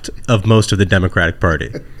left of most of the Democratic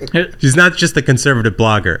Party. She's not just the conservative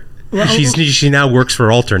blogger. Well, she now works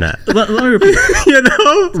for Alternate. Let me repeat.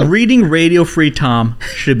 Reading Radio Free Tom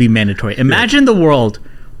should be mandatory. Imagine the world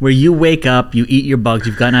where you wake up, you eat your bugs,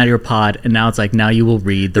 you've gotten out of your pod, and now it's like, now you will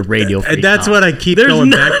read the Radio Free Tom. That's what I keep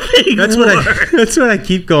going back. That's what I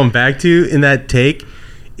keep going back to in that take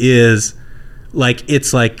is like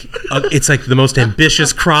it's like the most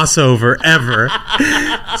ambitious crossover ever.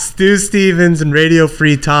 Stu Stevens and Radio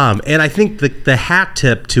Free Tom. And I think the hat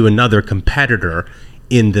tip to another competitor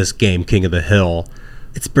in this game, King of the Hill,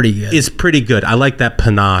 it's pretty good. It's pretty good. I like that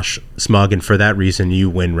panache, Smug, and for that reason, you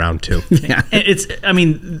win round 2. Yeah,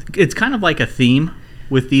 it's kind of like a theme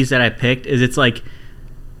with these that I picked. It's like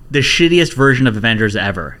the shittiest version of Avengers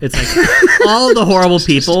ever. It's like all the horrible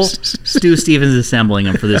people. Stu Stevens is assembling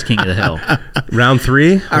them for this King of the Hill. Round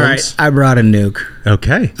 3. All right, I brought a nuke.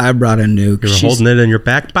 Okay, I brought a nuke. You're holding it in your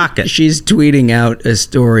back pocket. She's tweeting out a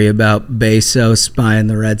story about Bezos spying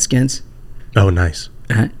the Redskins. Oh, nice.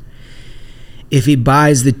 If he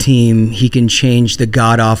buys the team, he can change the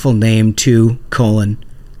god-awful name to, the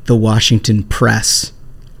Washington Press.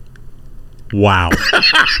 Wow.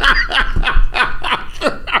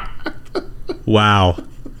 Wow.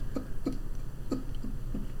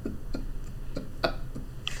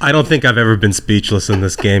 I don't think I've ever been speechless in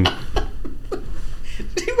this game.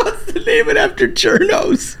 He wants to name it after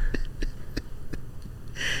Chernos.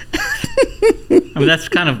 I mean, that's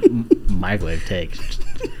kind of my glaive take.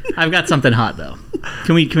 I've got something hot though.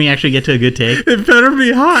 Can we actually get to a good take? It better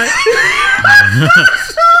be hot.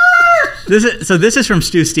 This is from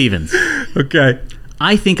Stu Stevens. Okay.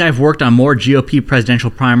 I think I've worked on more GOP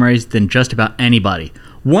presidential primaries than just about anybody.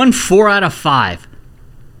 Won 4 out of 5.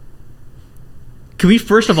 Can we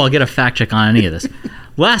first of all get a fact check on any of this?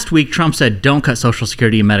 Last week, Trump said, "Don't cut Social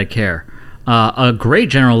Security and Medicare." A great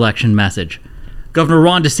general election message. Governor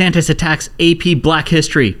Ron DeSantis attacks AP Black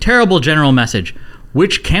History. Terrible general message.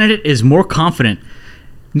 Which candidate is more confident?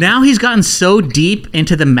 Now he's gotten so deep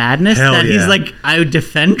into the madness he's like, I would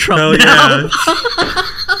defend Trump now. Yeah.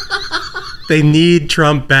 They need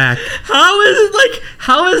Trump back.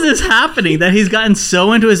 How is this happening? That he's gotten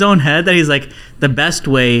so into his own head that he's like, the best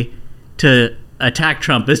way to attack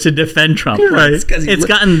Trump is to defend Trump. Right. It's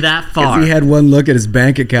gotten that far. He had one look at his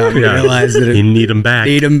bank account and realized that you need him back.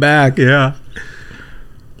 Need him back. Yeah.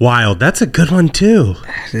 Wild. That's a good one too.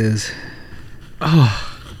 It is.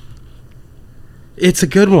 Oh, it's a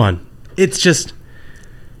good one. It's just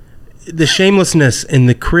the shamelessness and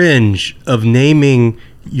the cringe of naming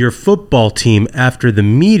your football team after the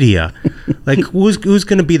media. Like, who's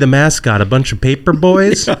going to be the mascot? A bunch of paper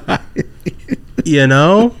boys? You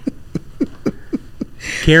know?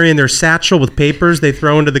 Carrying their satchel with papers they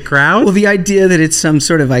throw into the crowd? Well, the idea that it's some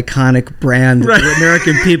sort of iconic brand that the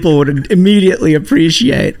American people would immediately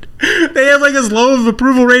appreciate. They have like as low of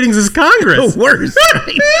approval ratings as Congress. The worst.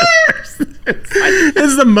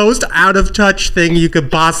 It's the most out of touch thing you could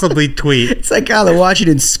possibly tweet. It's like how the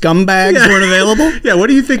Washington scumbags weren't available. Yeah, what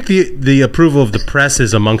do you think the approval of the press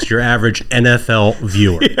is amongst your average NFL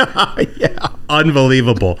viewer? Yeah.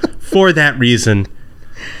 Unbelievable. For that reason,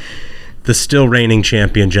 the still reigning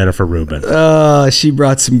champion, Jennifer Rubin. She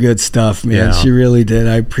brought some good stuff, man. Yeah. She really did.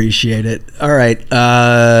 I appreciate it. All right.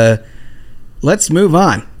 Let's move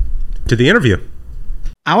on to the interview.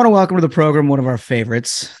 I want to welcome to the program one of our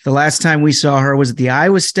favorites. The last time we saw her was at the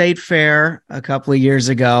Iowa State Fair a couple of years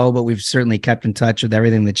ago, but we've certainly kept in touch with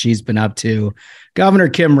everything that she's been up to. Governor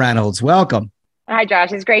Kim Reynolds, welcome. Hi,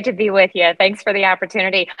 Josh. It's great to be with you. Thanks for the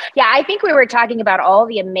opportunity. Yeah, I think we were talking about all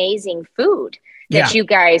the amazing food that you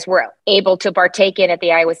guys were able to partake in at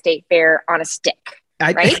the Iowa State Fair on a stick,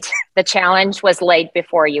 right? The challenge was laid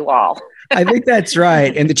before you all. I think that's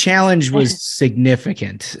right. And the challenge was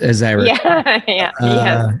significant, as I recall. Yes.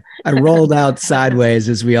 I rolled out sideways,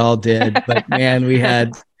 as we all did. But, man, we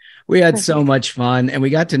had so much fun. And we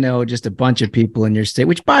got to know just a bunch of people in your state,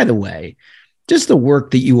 which, by the way, just the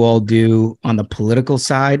work that you all do on the political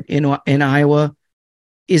side in Iowa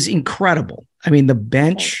is incredible. I mean, the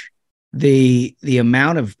bench, the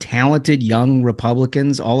amount of talented young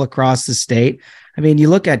Republicans all across the state. I mean, you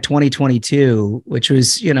look at 2022, which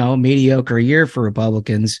was, a mediocre year for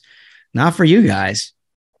Republicans, not for you guys.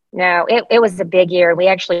 No, it was a big year. We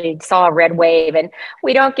actually saw a red wave, and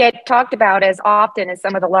we don't get talked about as often as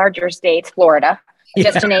some of the larger states, Florida,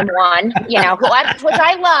 just to name one, which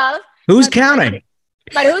I love. Who's counting?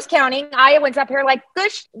 But who's counting? Iowans up here like,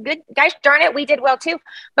 gosh darn it, we did well too.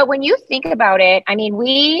 But when you think about it, I mean,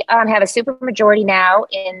 we have a supermajority now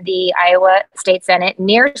in the Iowa State Senate,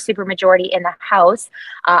 near supermajority in the House.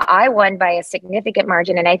 I won by a significant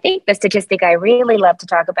margin. And I think the statistic I really love to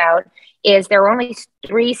talk about is there were only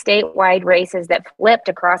 3 statewide races that flipped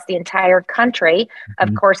across the entire country.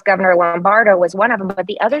 Of course, Governor Lombardo was one of them, but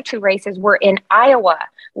the other 2 races were in Iowa.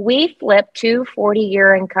 We flipped 2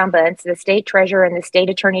 40-year incumbents, the state treasurer and the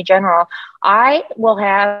state attorney general. I will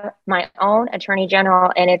have my own attorney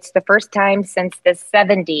general, and it's the first time since the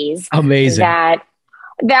 70s Amazing.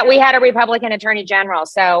 that we had a Republican attorney general.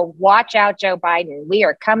 So watch out, Joe Biden. We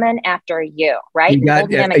are coming after you, right? You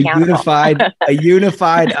got a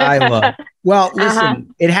unified Iowa. Well,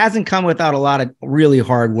 listen, it hasn't come without a lot of really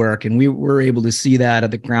hard work, and we were able to see that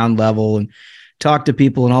at the ground level and talk to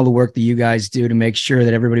people and all the work that you guys do to make sure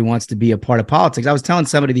that everybody wants to be a part of politics. I was telling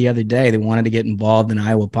somebody the other day they wanted to get involved in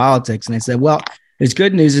Iowa politics, and I said, well, there's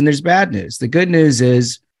good news and there's bad news. The good news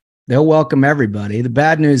is they'll welcome everybody. The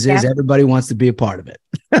bad news is everybody wants to be a part of it.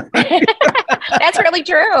 That's really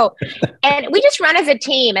true. And we just run as a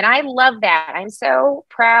team. And I love that. I'm so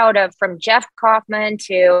proud of, from Jeff Kaufman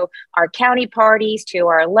to our county parties, to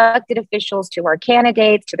our elected officials, to our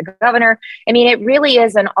candidates, to the governor. I mean, it really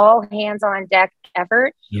is an all hands on deck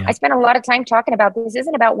effort. Yeah. I spent a lot of time talking about this.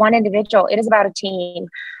 Isn't about one individual. It is about a team.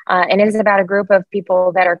 And it is about a group of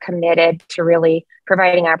people that are committed to really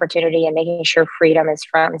providing opportunity and making sure freedom is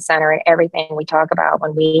front and center in everything we talk about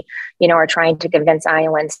when we, are trying to convince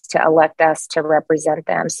Iowans to elect us to represent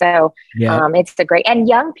them. So it's a great, and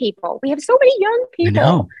young people. We have so many young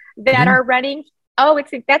people that are running.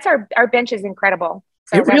 That's our bench is incredible.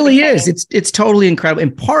 So it really is. It's totally incredible.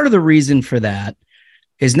 And part of the reason for that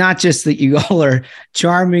is not just that you all are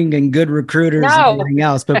charming and good recruiters and everything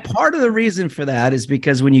else, but part of the reason for that is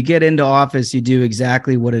because when you get into office, you do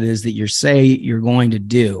exactly what it is that you say you're going to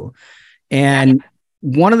do. And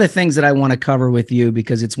one of the things that I want to cover with you,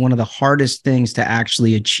 because it's one of the hardest things to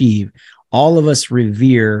actually achieve, all of us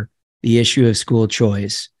revere the issue of school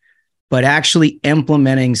choice, but actually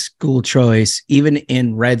implementing school choice, even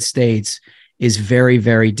in red states, is very,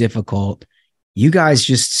 very difficult. You guys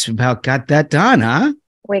just about got that done, huh?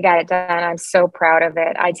 We got it done. I'm so proud of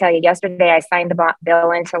it. I tell you, yesterday I signed the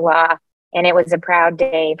bill into law, and it was a proud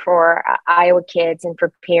day for Iowa kids and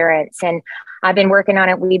for parents. And I've been working on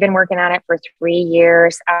it. We've been working on it for 3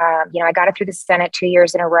 years. I got it through the Senate 2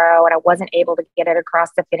 years in a row, and I wasn't able to get it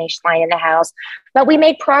across the finish line in the House. But we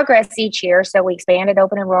made progress each year. So we expanded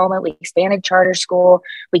open enrollment. We expanded charter school.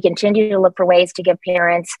 We continue to look for ways to give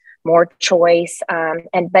parents more choice.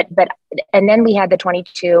 And then we had the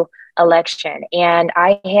 22 election, and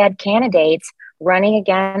I had candidates running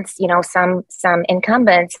against, some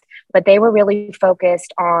incumbents, but they were really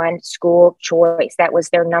focused on school choice. That was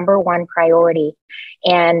their number one priority.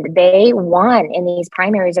 And they won in these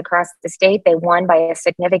primaries across the state. They won by a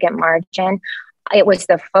significant margin. It was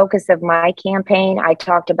the focus of my campaign. I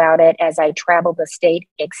talked about it as I traveled the state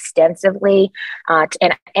extensively.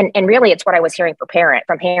 And really it's what I was hearing from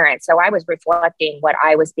parents. So I was reflecting what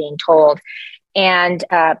I was being told. And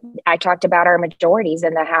I talked about our majorities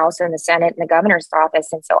in the House and the Senate and the governor's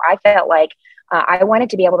office. And so I felt like I wanted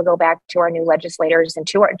to be able to go back to our new legislators and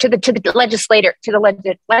to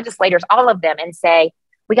the legislators, all of them, and say,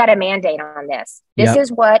 we got a mandate on this. This is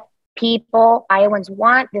what people Iowans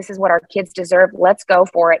want. This is what our kids deserve. Let's go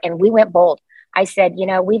for it. And we went bold. I said,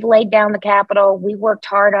 we've laid down the Capitol. We worked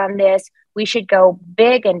hard on this. We should go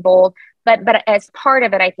big and bold. But as part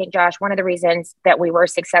of it, I think, Josh, one of the reasons that we were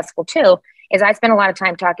successful too is I spent a lot of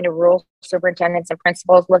time talking to rural superintendents and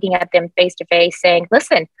principals, looking at them face to face, saying,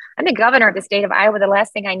 listen, I'm the governor of the state of Iowa. The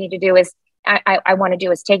last thing I need to do is I want to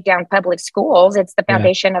do is take down public schools. It's the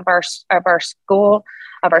foundation of our school,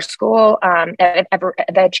 of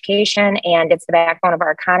education, and it's the backbone of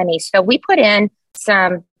our economy. So we put in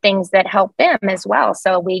some things that help them as well.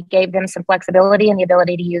 So we gave them some flexibility and the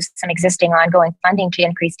ability to use some existing ongoing funding to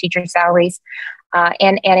increase teacher salaries,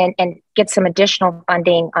 and get some additional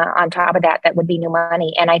funding on top of that. That would be new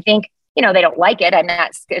money. And I think, they don't like it. I'm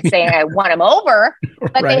not saying I want them over,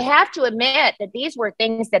 but They have to admit that these were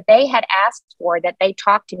things that they had asked for, that they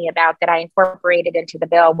talked to me about, that I incorporated into the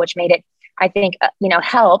bill, which made it, I think,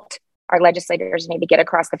 helped our legislators maybe get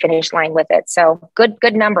across the finish line with it. So good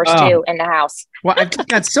numbers too in the House. Well, I've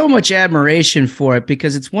got so much admiration for it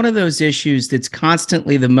because it's one of those issues that's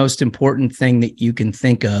constantly the most important thing that you can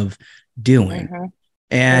think of doing. Mm-hmm.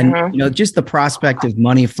 And, just the prospect of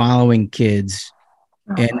money following kids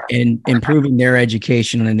and improving their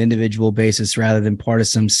education on an individual basis rather than part of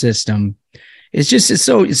some system. It's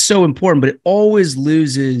so important, but it always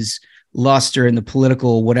loses luster in the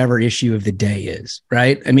political, whatever issue of the day is,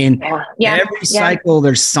 right? I mean, every cycle,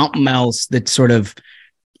 there's something else that sort of,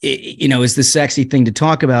 is the sexy thing to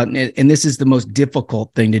talk about. And this is the most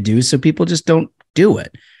difficult thing to do. So people just don't do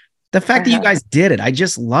it. The fact that you guys did it, I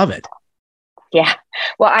just love it. Yeah.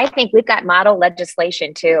 Well, I think we've got model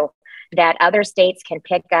legislation too, that other states can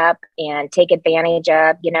pick up and take advantage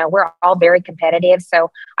of. We're all very competitive.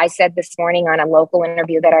 So I said this morning on a local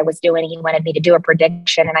interview that I was doing, he wanted me to do a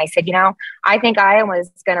prediction. And I said, I think Iowa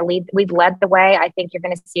is going to lead. We've led the way. I think you're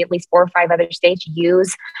going to see at least 4 or 5 other states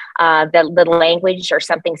use the language or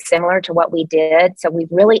something similar to what we did. So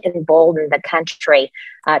we've really emboldened the country.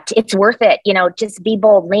 It's worth it. Just be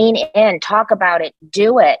bold, lean in, talk about it,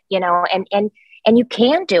 do it, and you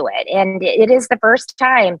can do it. And it is the first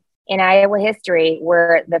time in Iowa history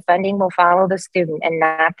where the funding will follow the student and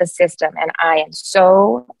not the system. And I am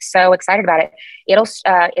so excited about it.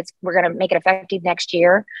 We're going to make it effective next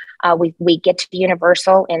year. We get to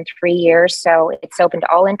universal in 3 years. So it's open to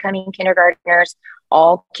all incoming kindergartners,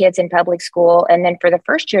 all kids in public school. And then for the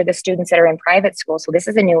first year, the students that are in private school. So this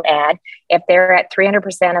is a new ad. If they're at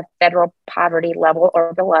 300% of federal poverty level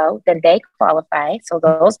or below, then they qualify. So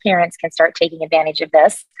those parents can start taking advantage of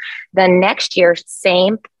this. The next year,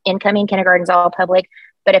 same incoming kindergartens, all public.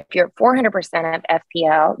 But if you're 400% of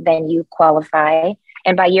FPL, then you qualify.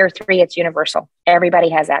 And by year 3, it's universal. Everybody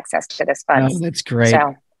has access to this fund. Oh, that's great.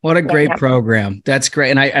 So, what a great program. That's great.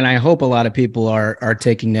 And I hope a lot of people are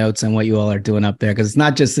taking notes on what you all are doing up there, because it's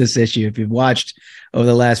not just this issue. If you've watched over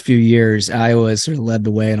the last few years, Iowa has sort of led the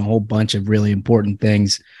way in a whole bunch of really important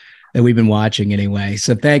things that we've been watching anyway.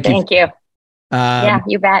 So thank you. Thank you.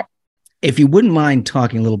 You bet. If you wouldn't mind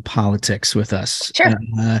talking a little politics with us. Sure.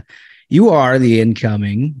 You are the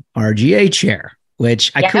incoming RGA chair,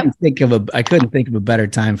 which I couldn't think of a better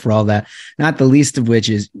time for all that. Not the least of which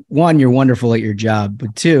is, one, you're wonderful at your job,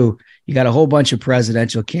 but 2, you got a whole bunch of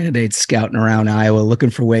presidential candidates scouting around Iowa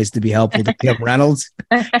looking for ways to be helpful to Kim Reynolds.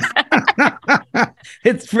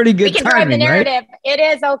 It's pretty good timing, right? We can drive the narrative. It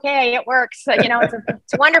is okay. It works.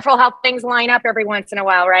 It's wonderful how things line up every once in a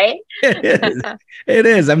while, right? It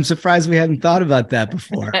is. I'm surprised we hadn't thought about that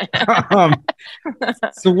before.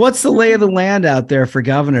 So what's the lay of the land out there for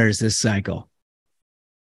governors this cycle?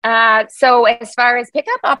 So as far as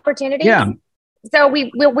pickup opportunities, so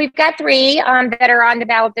we've got 3 that are on the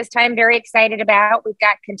ballot this time. Very excited about. We've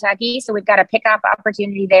got Kentucky, so we've got a pickup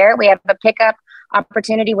opportunity there. We have a pickup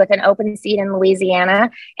opportunity with an open seat in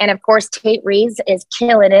Louisiana, and of course Tate Reeves is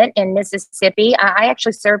killing it in Mississippi. I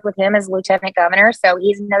actually served with him as lieutenant governor, so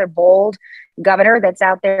he's another bold governor that's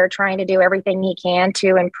out there trying to do everything he can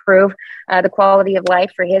to improve the quality of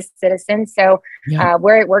life for his citizens. So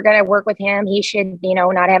we're going to work with him. He should,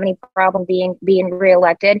 not have any problem being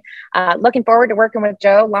reelected. Looking forward to working with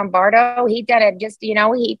Joe Lombardo. He done it just,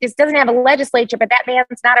 he just doesn't have a legislature, but that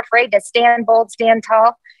man's not afraid to stand bold, stand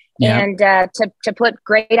tall. And to put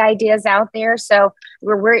great ideas out there. So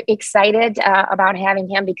we're excited about having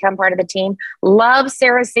him become part of the team. Love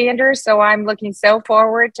Sarah Sanders. So I'm looking so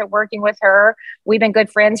forward to working with her. We've been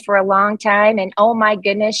good friends for a long time. And oh my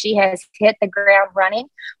goodness, she has hit the ground running,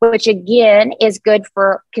 which again is good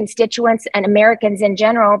for constituents and Americans in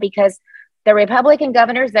general, because the Republican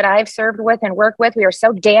governors that I've served with and worked with, we are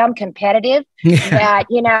so damn competitive that,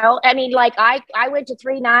 I mean, like I went to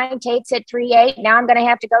 3.9, Tate's hit 3.8. Now I'm going to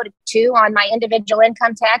have to go to 2 on my individual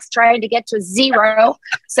income tax, trying to get to 0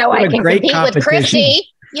 so I can compete with Christie.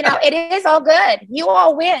 It is all good. You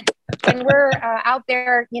all win. And we're out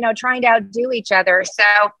there, trying to outdo each other. So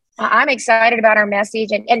I'm excited about our message.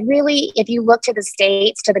 And really, if you look to the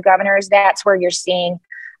states, to the governors, that's where you're seeing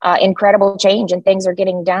incredible change and things are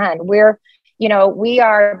getting done. We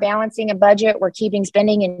are balancing a budget. We're keeping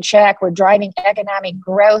spending in check. We're driving economic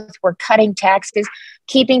growth. We're cutting taxes,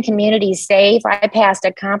 keeping communities safe. I passed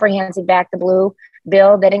a comprehensive Back the Blue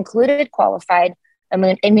bill that included qualified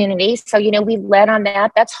immunity. So, we led on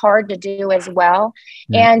that. That's hard to do as well.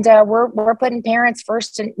 Yeah. And we're putting parents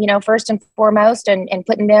first and foremost and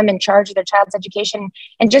putting them in charge of their child's education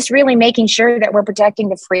and just really making sure that we're protecting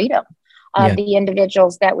the freedom of the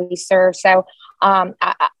individuals that we serve. So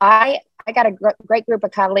I got a great group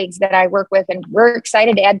of colleagues that I work with, and we're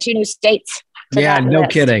excited to add 2 new states. Yeah, no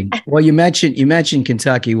kidding. Well, you mentioned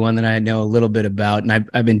Kentucky, one that I know a little bit about, and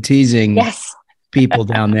I've been teasing people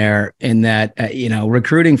down there in that,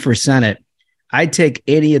 recruiting for Senate. I'd take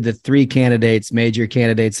any of the 3 major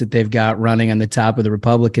candidates that they've got running on the top of the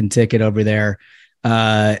Republican ticket over there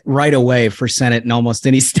right away for Senate in almost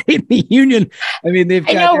any state in the union. I mean, they've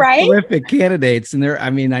got terrific candidates, and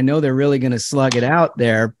I know they're really going to slug it out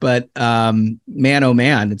there, but man, oh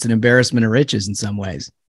man, it's an embarrassment of riches in some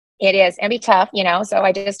ways. It is. It'll be tough, so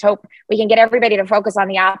I just hope we can get everybody to focus on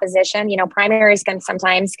the opposition. Primaries can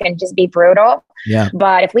sometimes just be brutal. Yeah.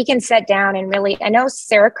 But if we can sit down and really, I know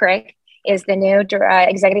Sarah Crick is the new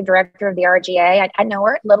executive director of the RGA. I know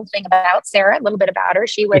her, a little bit about her.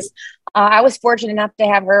 She was, I was fortunate enough to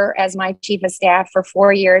have her as my chief of staff for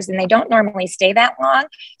 4 years, and they don't normally stay that long.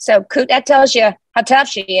 So that tells you how tough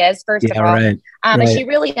she is, first of all. Right. And she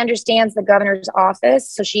really understands the governor's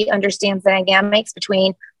office. So she understands the dynamics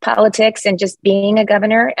between politics and just being a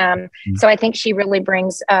governor. So I think she really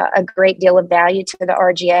brings a great deal of value to the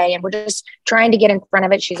RGA, and we're just trying to get in front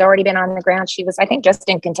of it. She's already been on the ground. She was, I think, just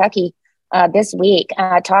in Kentucky this week,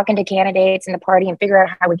 talking to candidates in the party and figure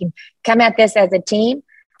out how we can come at this as a team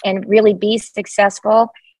and really be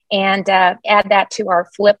successful and add that to our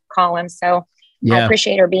flip column. So I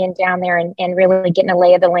appreciate her being down there and really getting a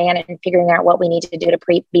lay of the land and figuring out what we need to do to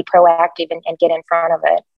be proactive and get in front of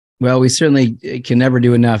it. Well, we certainly can never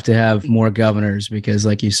do enough to have more governors because,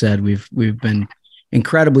 like you said, we've been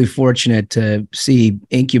incredibly fortunate to see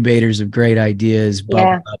incubators of great ideas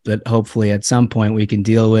bubble up that hopefully at some point we can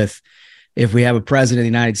deal with if we have a president of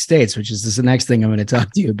the United States, which is the next thing I'm going to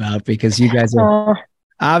talk to you about, because you guys are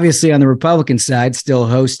obviously on the Republican side still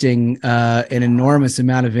hosting an enormous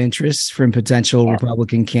amount of interest from potential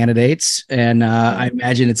Republican candidates. And I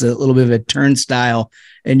imagine it's a little bit of a turnstile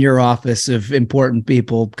in your office of important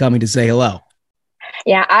people coming to say hello.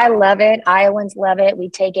 Yeah, I love it. Iowans love it. We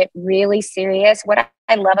take it really serious. What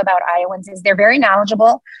I love about Iowans is they're very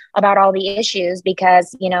knowledgeable about all the issues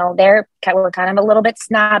because, we're kind of a little bit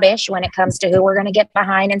snobbish when it comes to who we're going to get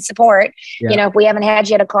behind and support. Yeah. If we haven't had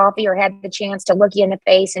you at a coffee or had the chance to look you in the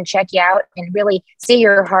face and check you out and really see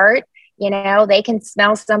your heart, they can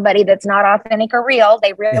smell somebody that's not authentic or real.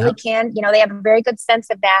 They really can, they have a very good sense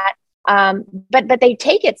of that. But they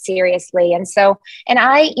take it seriously. And so,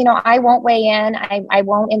 I won't weigh in, I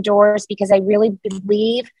won't endorse because I really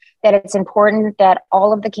believe that it's important that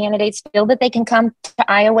all of the candidates feel that they can come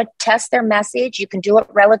to Iowa, test their message. You can do it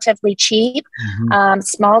relatively cheap.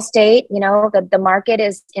 Small state, the market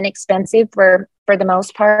is inexpensive for the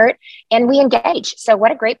most part, and we engage. So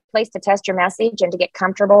what a great place to test your message and to get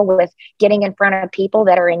comfortable with getting in front of people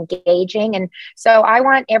that are engaging. And so I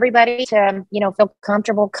want everybody to, feel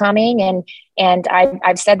comfortable coming. And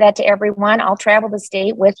I've said that to everyone. I'll travel the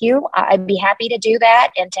state with you. I'd be happy to do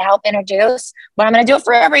that and to help introduce, but I'm going to do it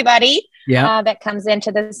for everybody that comes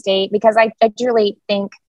into the state, because I truly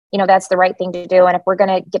think, that's the right thing to do. And if we're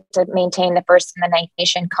going to get to maintain the first in the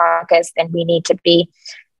nation caucus, then we need to be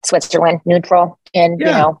Switzerland neutral in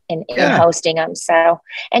hosting them. So,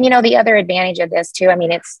 and the other advantage of this too,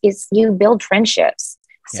 it's you build friendships.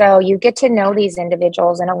 So you get to know these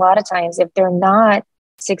individuals. And a lot of times if they're not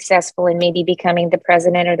successful in maybe becoming the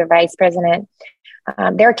president or the vice president,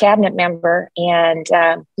 they're a cabinet member, and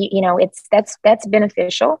that's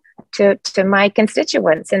beneficial to my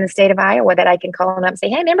constituents in the state of Iowa, that I can call them up and say,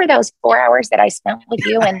 hey, remember those 4 hours that I spent with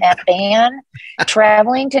you in that van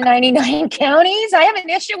traveling to 99 counties? I have an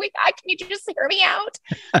issue with that. Can you just hear me out?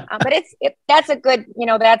 But that's a good,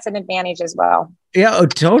 that's an advantage as well. Yeah,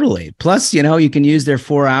 totally. Plus, you can use their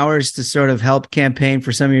 4 hours to sort of help campaign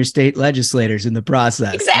for some of your state legislators in the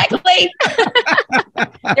process. Exactly.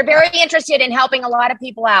 they're very interested in helping a lot of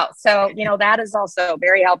people out. So, that is also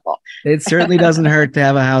very helpful. It certainly doesn't hurt to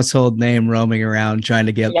have a household name roaming around trying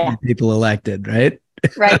to get people elected, right?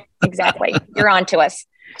 Right. Exactly. You're on to us.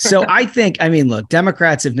 So look,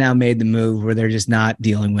 Democrats have now made the move where they're just not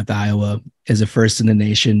dealing with Iowa as a first in the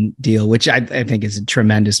nation deal, which I think is a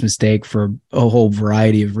tremendous mistake for a whole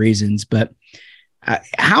variety of reasons. But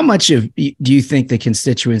how much do you think the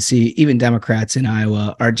constituency, even Democrats in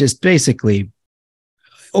Iowa, are just basically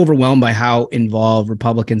overwhelmed by how involved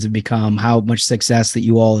Republicans have become, how much success that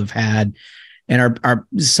you all have had? And are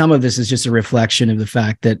some of this is just a reflection of the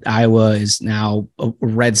fact that Iowa is now a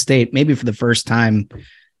red state, maybe for the first time,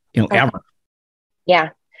 ever. Yeah,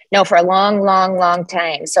 no, for a long, long, long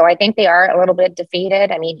time. So I think they are a little bit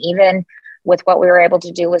defeated. I mean, even with what we were able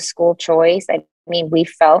to do with school choice, we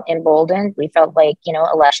felt emboldened. We felt like,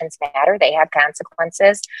 elections matter. They have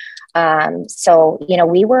consequences. So,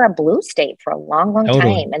 we were a blue state for a long, long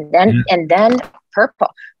time. And then purple.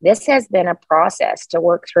 This has been a process to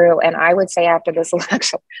work through. And I would say after this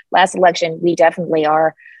last election, we definitely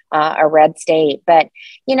are a red state. But,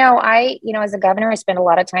 as a governor, I spend a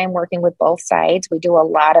lot of time working with both sides. We do a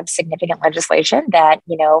lot of significant legislation that,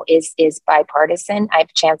 is bipartisan. I have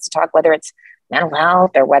a chance to talk whether it's mental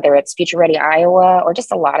health or whether it's Future Ready Iowa or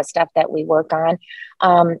just a lot of stuff that we work on.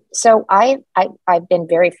 So I've been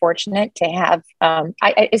very fortunate to have,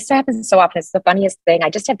 it happens so often. It's the funniest thing. I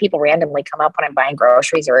just have people randomly come up when I'm buying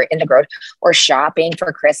groceries or in the grocery or shopping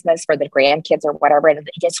for Christmas for the grandkids or whatever. And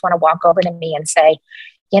they just want to walk over to me and say,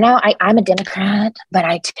 I'm a Democrat, but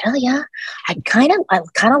I tell you, I kind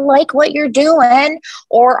of like what you're doing.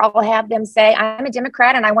 Or I'll have them say, I'm a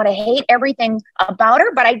Democrat and I want to hate everything about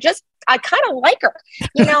her, but I kind of like her,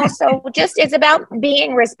 so just it's about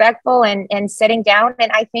being respectful and sitting down.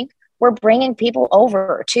 And I think we're bringing people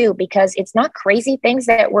over too, because it's not crazy things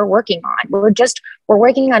that we're working on. We're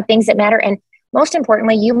working on things that matter. And most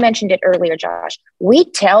importantly, you mentioned it earlier, Josh, we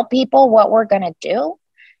tell people what we're going to do.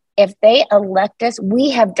 If they elect us, we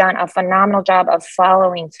have done a phenomenal job of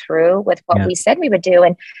following through with what we said we would do.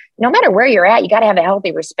 And no matter where you're at, you got to have a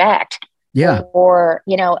healthy respect for,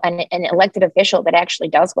 an elected official that actually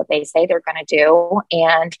does what they say they're going to do.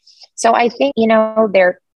 And so I think,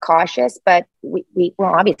 they're cautious, but we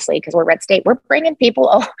obviously, because we're red state, we're bringing people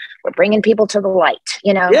to the light,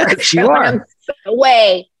 Yes, you are. The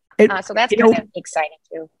way. So that's kind of exciting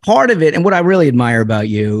too. Part of it, and what I really admire about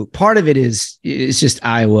you, part of it is just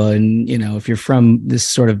Iowa, and if you're from this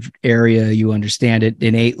sort of area, you understand it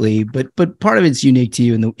innately. But part of it's unique to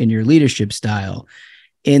you in your leadership style,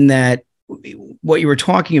 in that what you were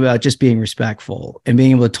talking about, just being respectful and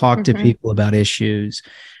being able to talk to people about issues.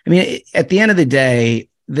 I mean, at the end of the day,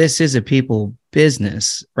 this is a people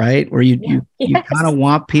business, right? Where you kind of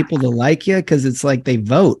want people to like you because it's like they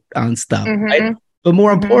vote on stuff, right? But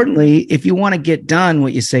more importantly, if you want to get done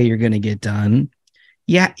what you say you're going to get done,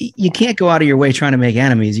 you can't go out of your way trying to make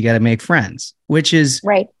enemies. You got to make friends, which is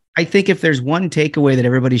right. I think if there's one takeaway that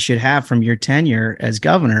everybody should have from your tenure as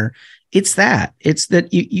governor, it's that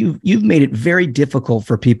you've made it very difficult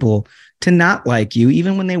for people to not like you,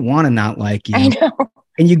 even when they want to not like you. I know.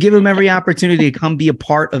 And you give them every opportunity to come be a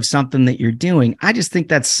part of something that you're doing. I just think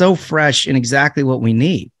that's so fresh and exactly what we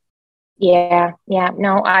need. Yeah.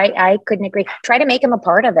 No, I couldn't agree. Try to make them a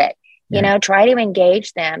part of it. Try to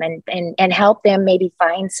engage them and help them maybe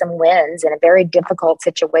find some wins in a very difficult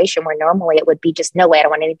situation where normally it would be just, no way, I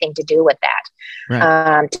don't want anything to do with that.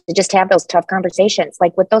 Right. To just have those tough conversations,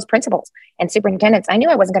 like with those principals and superintendents. I knew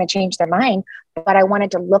I wasn't going to change their mind, but I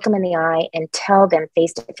wanted to look them in the eye and tell them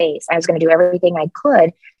face to face. I was going to do everything I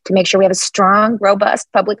could to make sure we have a strong,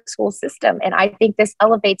 robust public school system. And I think this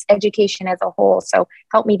elevates education as a whole. So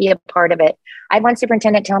help me be a part of it. I had one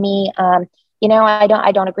superintendent tell me, I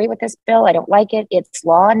don't agree with this bill. I don't like it. It's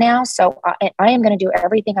law now. So I am going to do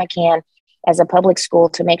everything I can as a public school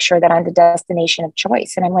to make sure that I'm the destination of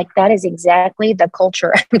choice. And I'm like, that is exactly the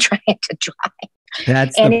culture I'm trying to drive.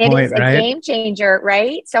 That's and the it point, is a right? game changer,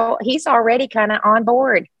 right? So he's already kind of on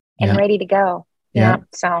board and ready to go. Yeah.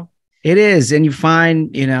 So it is. And you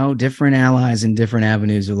find, different allies in different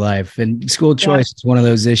avenues of life. And school choice is one of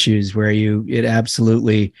those issues where it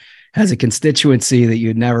absolutely has a constituency that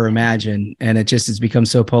you'd never imagine. And it just has become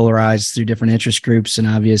so polarized through different interest groups and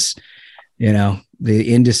obvious,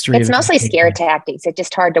 the industry. It's mostly scare tactics. It's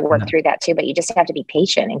just hard to work through that too, but you just have to be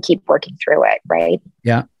patient and keep working through it. Right.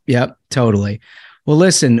 Yeah. Yep. Totally. Well,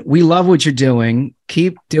 listen, we love what you're doing.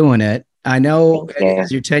 Keep doing it. I know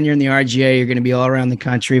as your tenure in the RGA, you're going to be all around the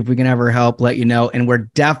country. If we can ever help, let you know. And we're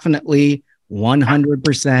definitely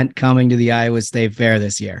 100% coming to the Iowa State Fair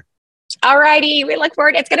this year. All righty. We look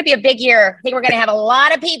forward. It's going to be a big year. I think we're going to have a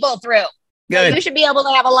lot of people through. So you should be able to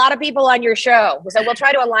have a lot of people on your show. So we'll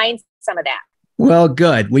try to align some of that. Well,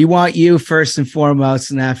 good. We want you first and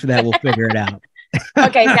foremost, and after that, we'll figure it out.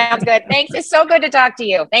 Okay, sounds good. Thanks. It's so good to talk to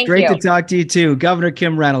you. Thank you. Great to talk to you, too. Governor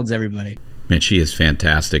Kim Reynolds, everybody. Man, she is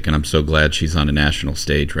fantastic, and I'm so glad she's on a national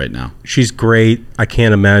stage right now. She's great. I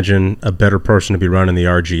can't imagine a better person to be running the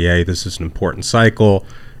RGA. This is an important cycle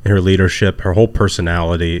in her leadership, her whole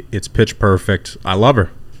personality. It's pitch perfect. I love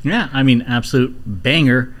her. Yeah, I mean, absolute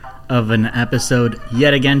banger of an episode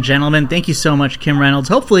yet again, gentlemen. Thank you so much, Kim Reynolds.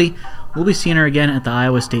 Hopefully, we'll be seeing her again at the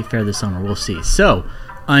Iowa State Fair this summer. We'll see. So,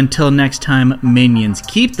 until next time, minions,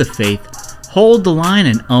 keep the faith, hold the line,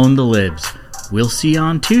 and own the libs. We'll see you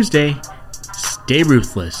on Tuesday. Stay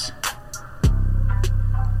ruthless.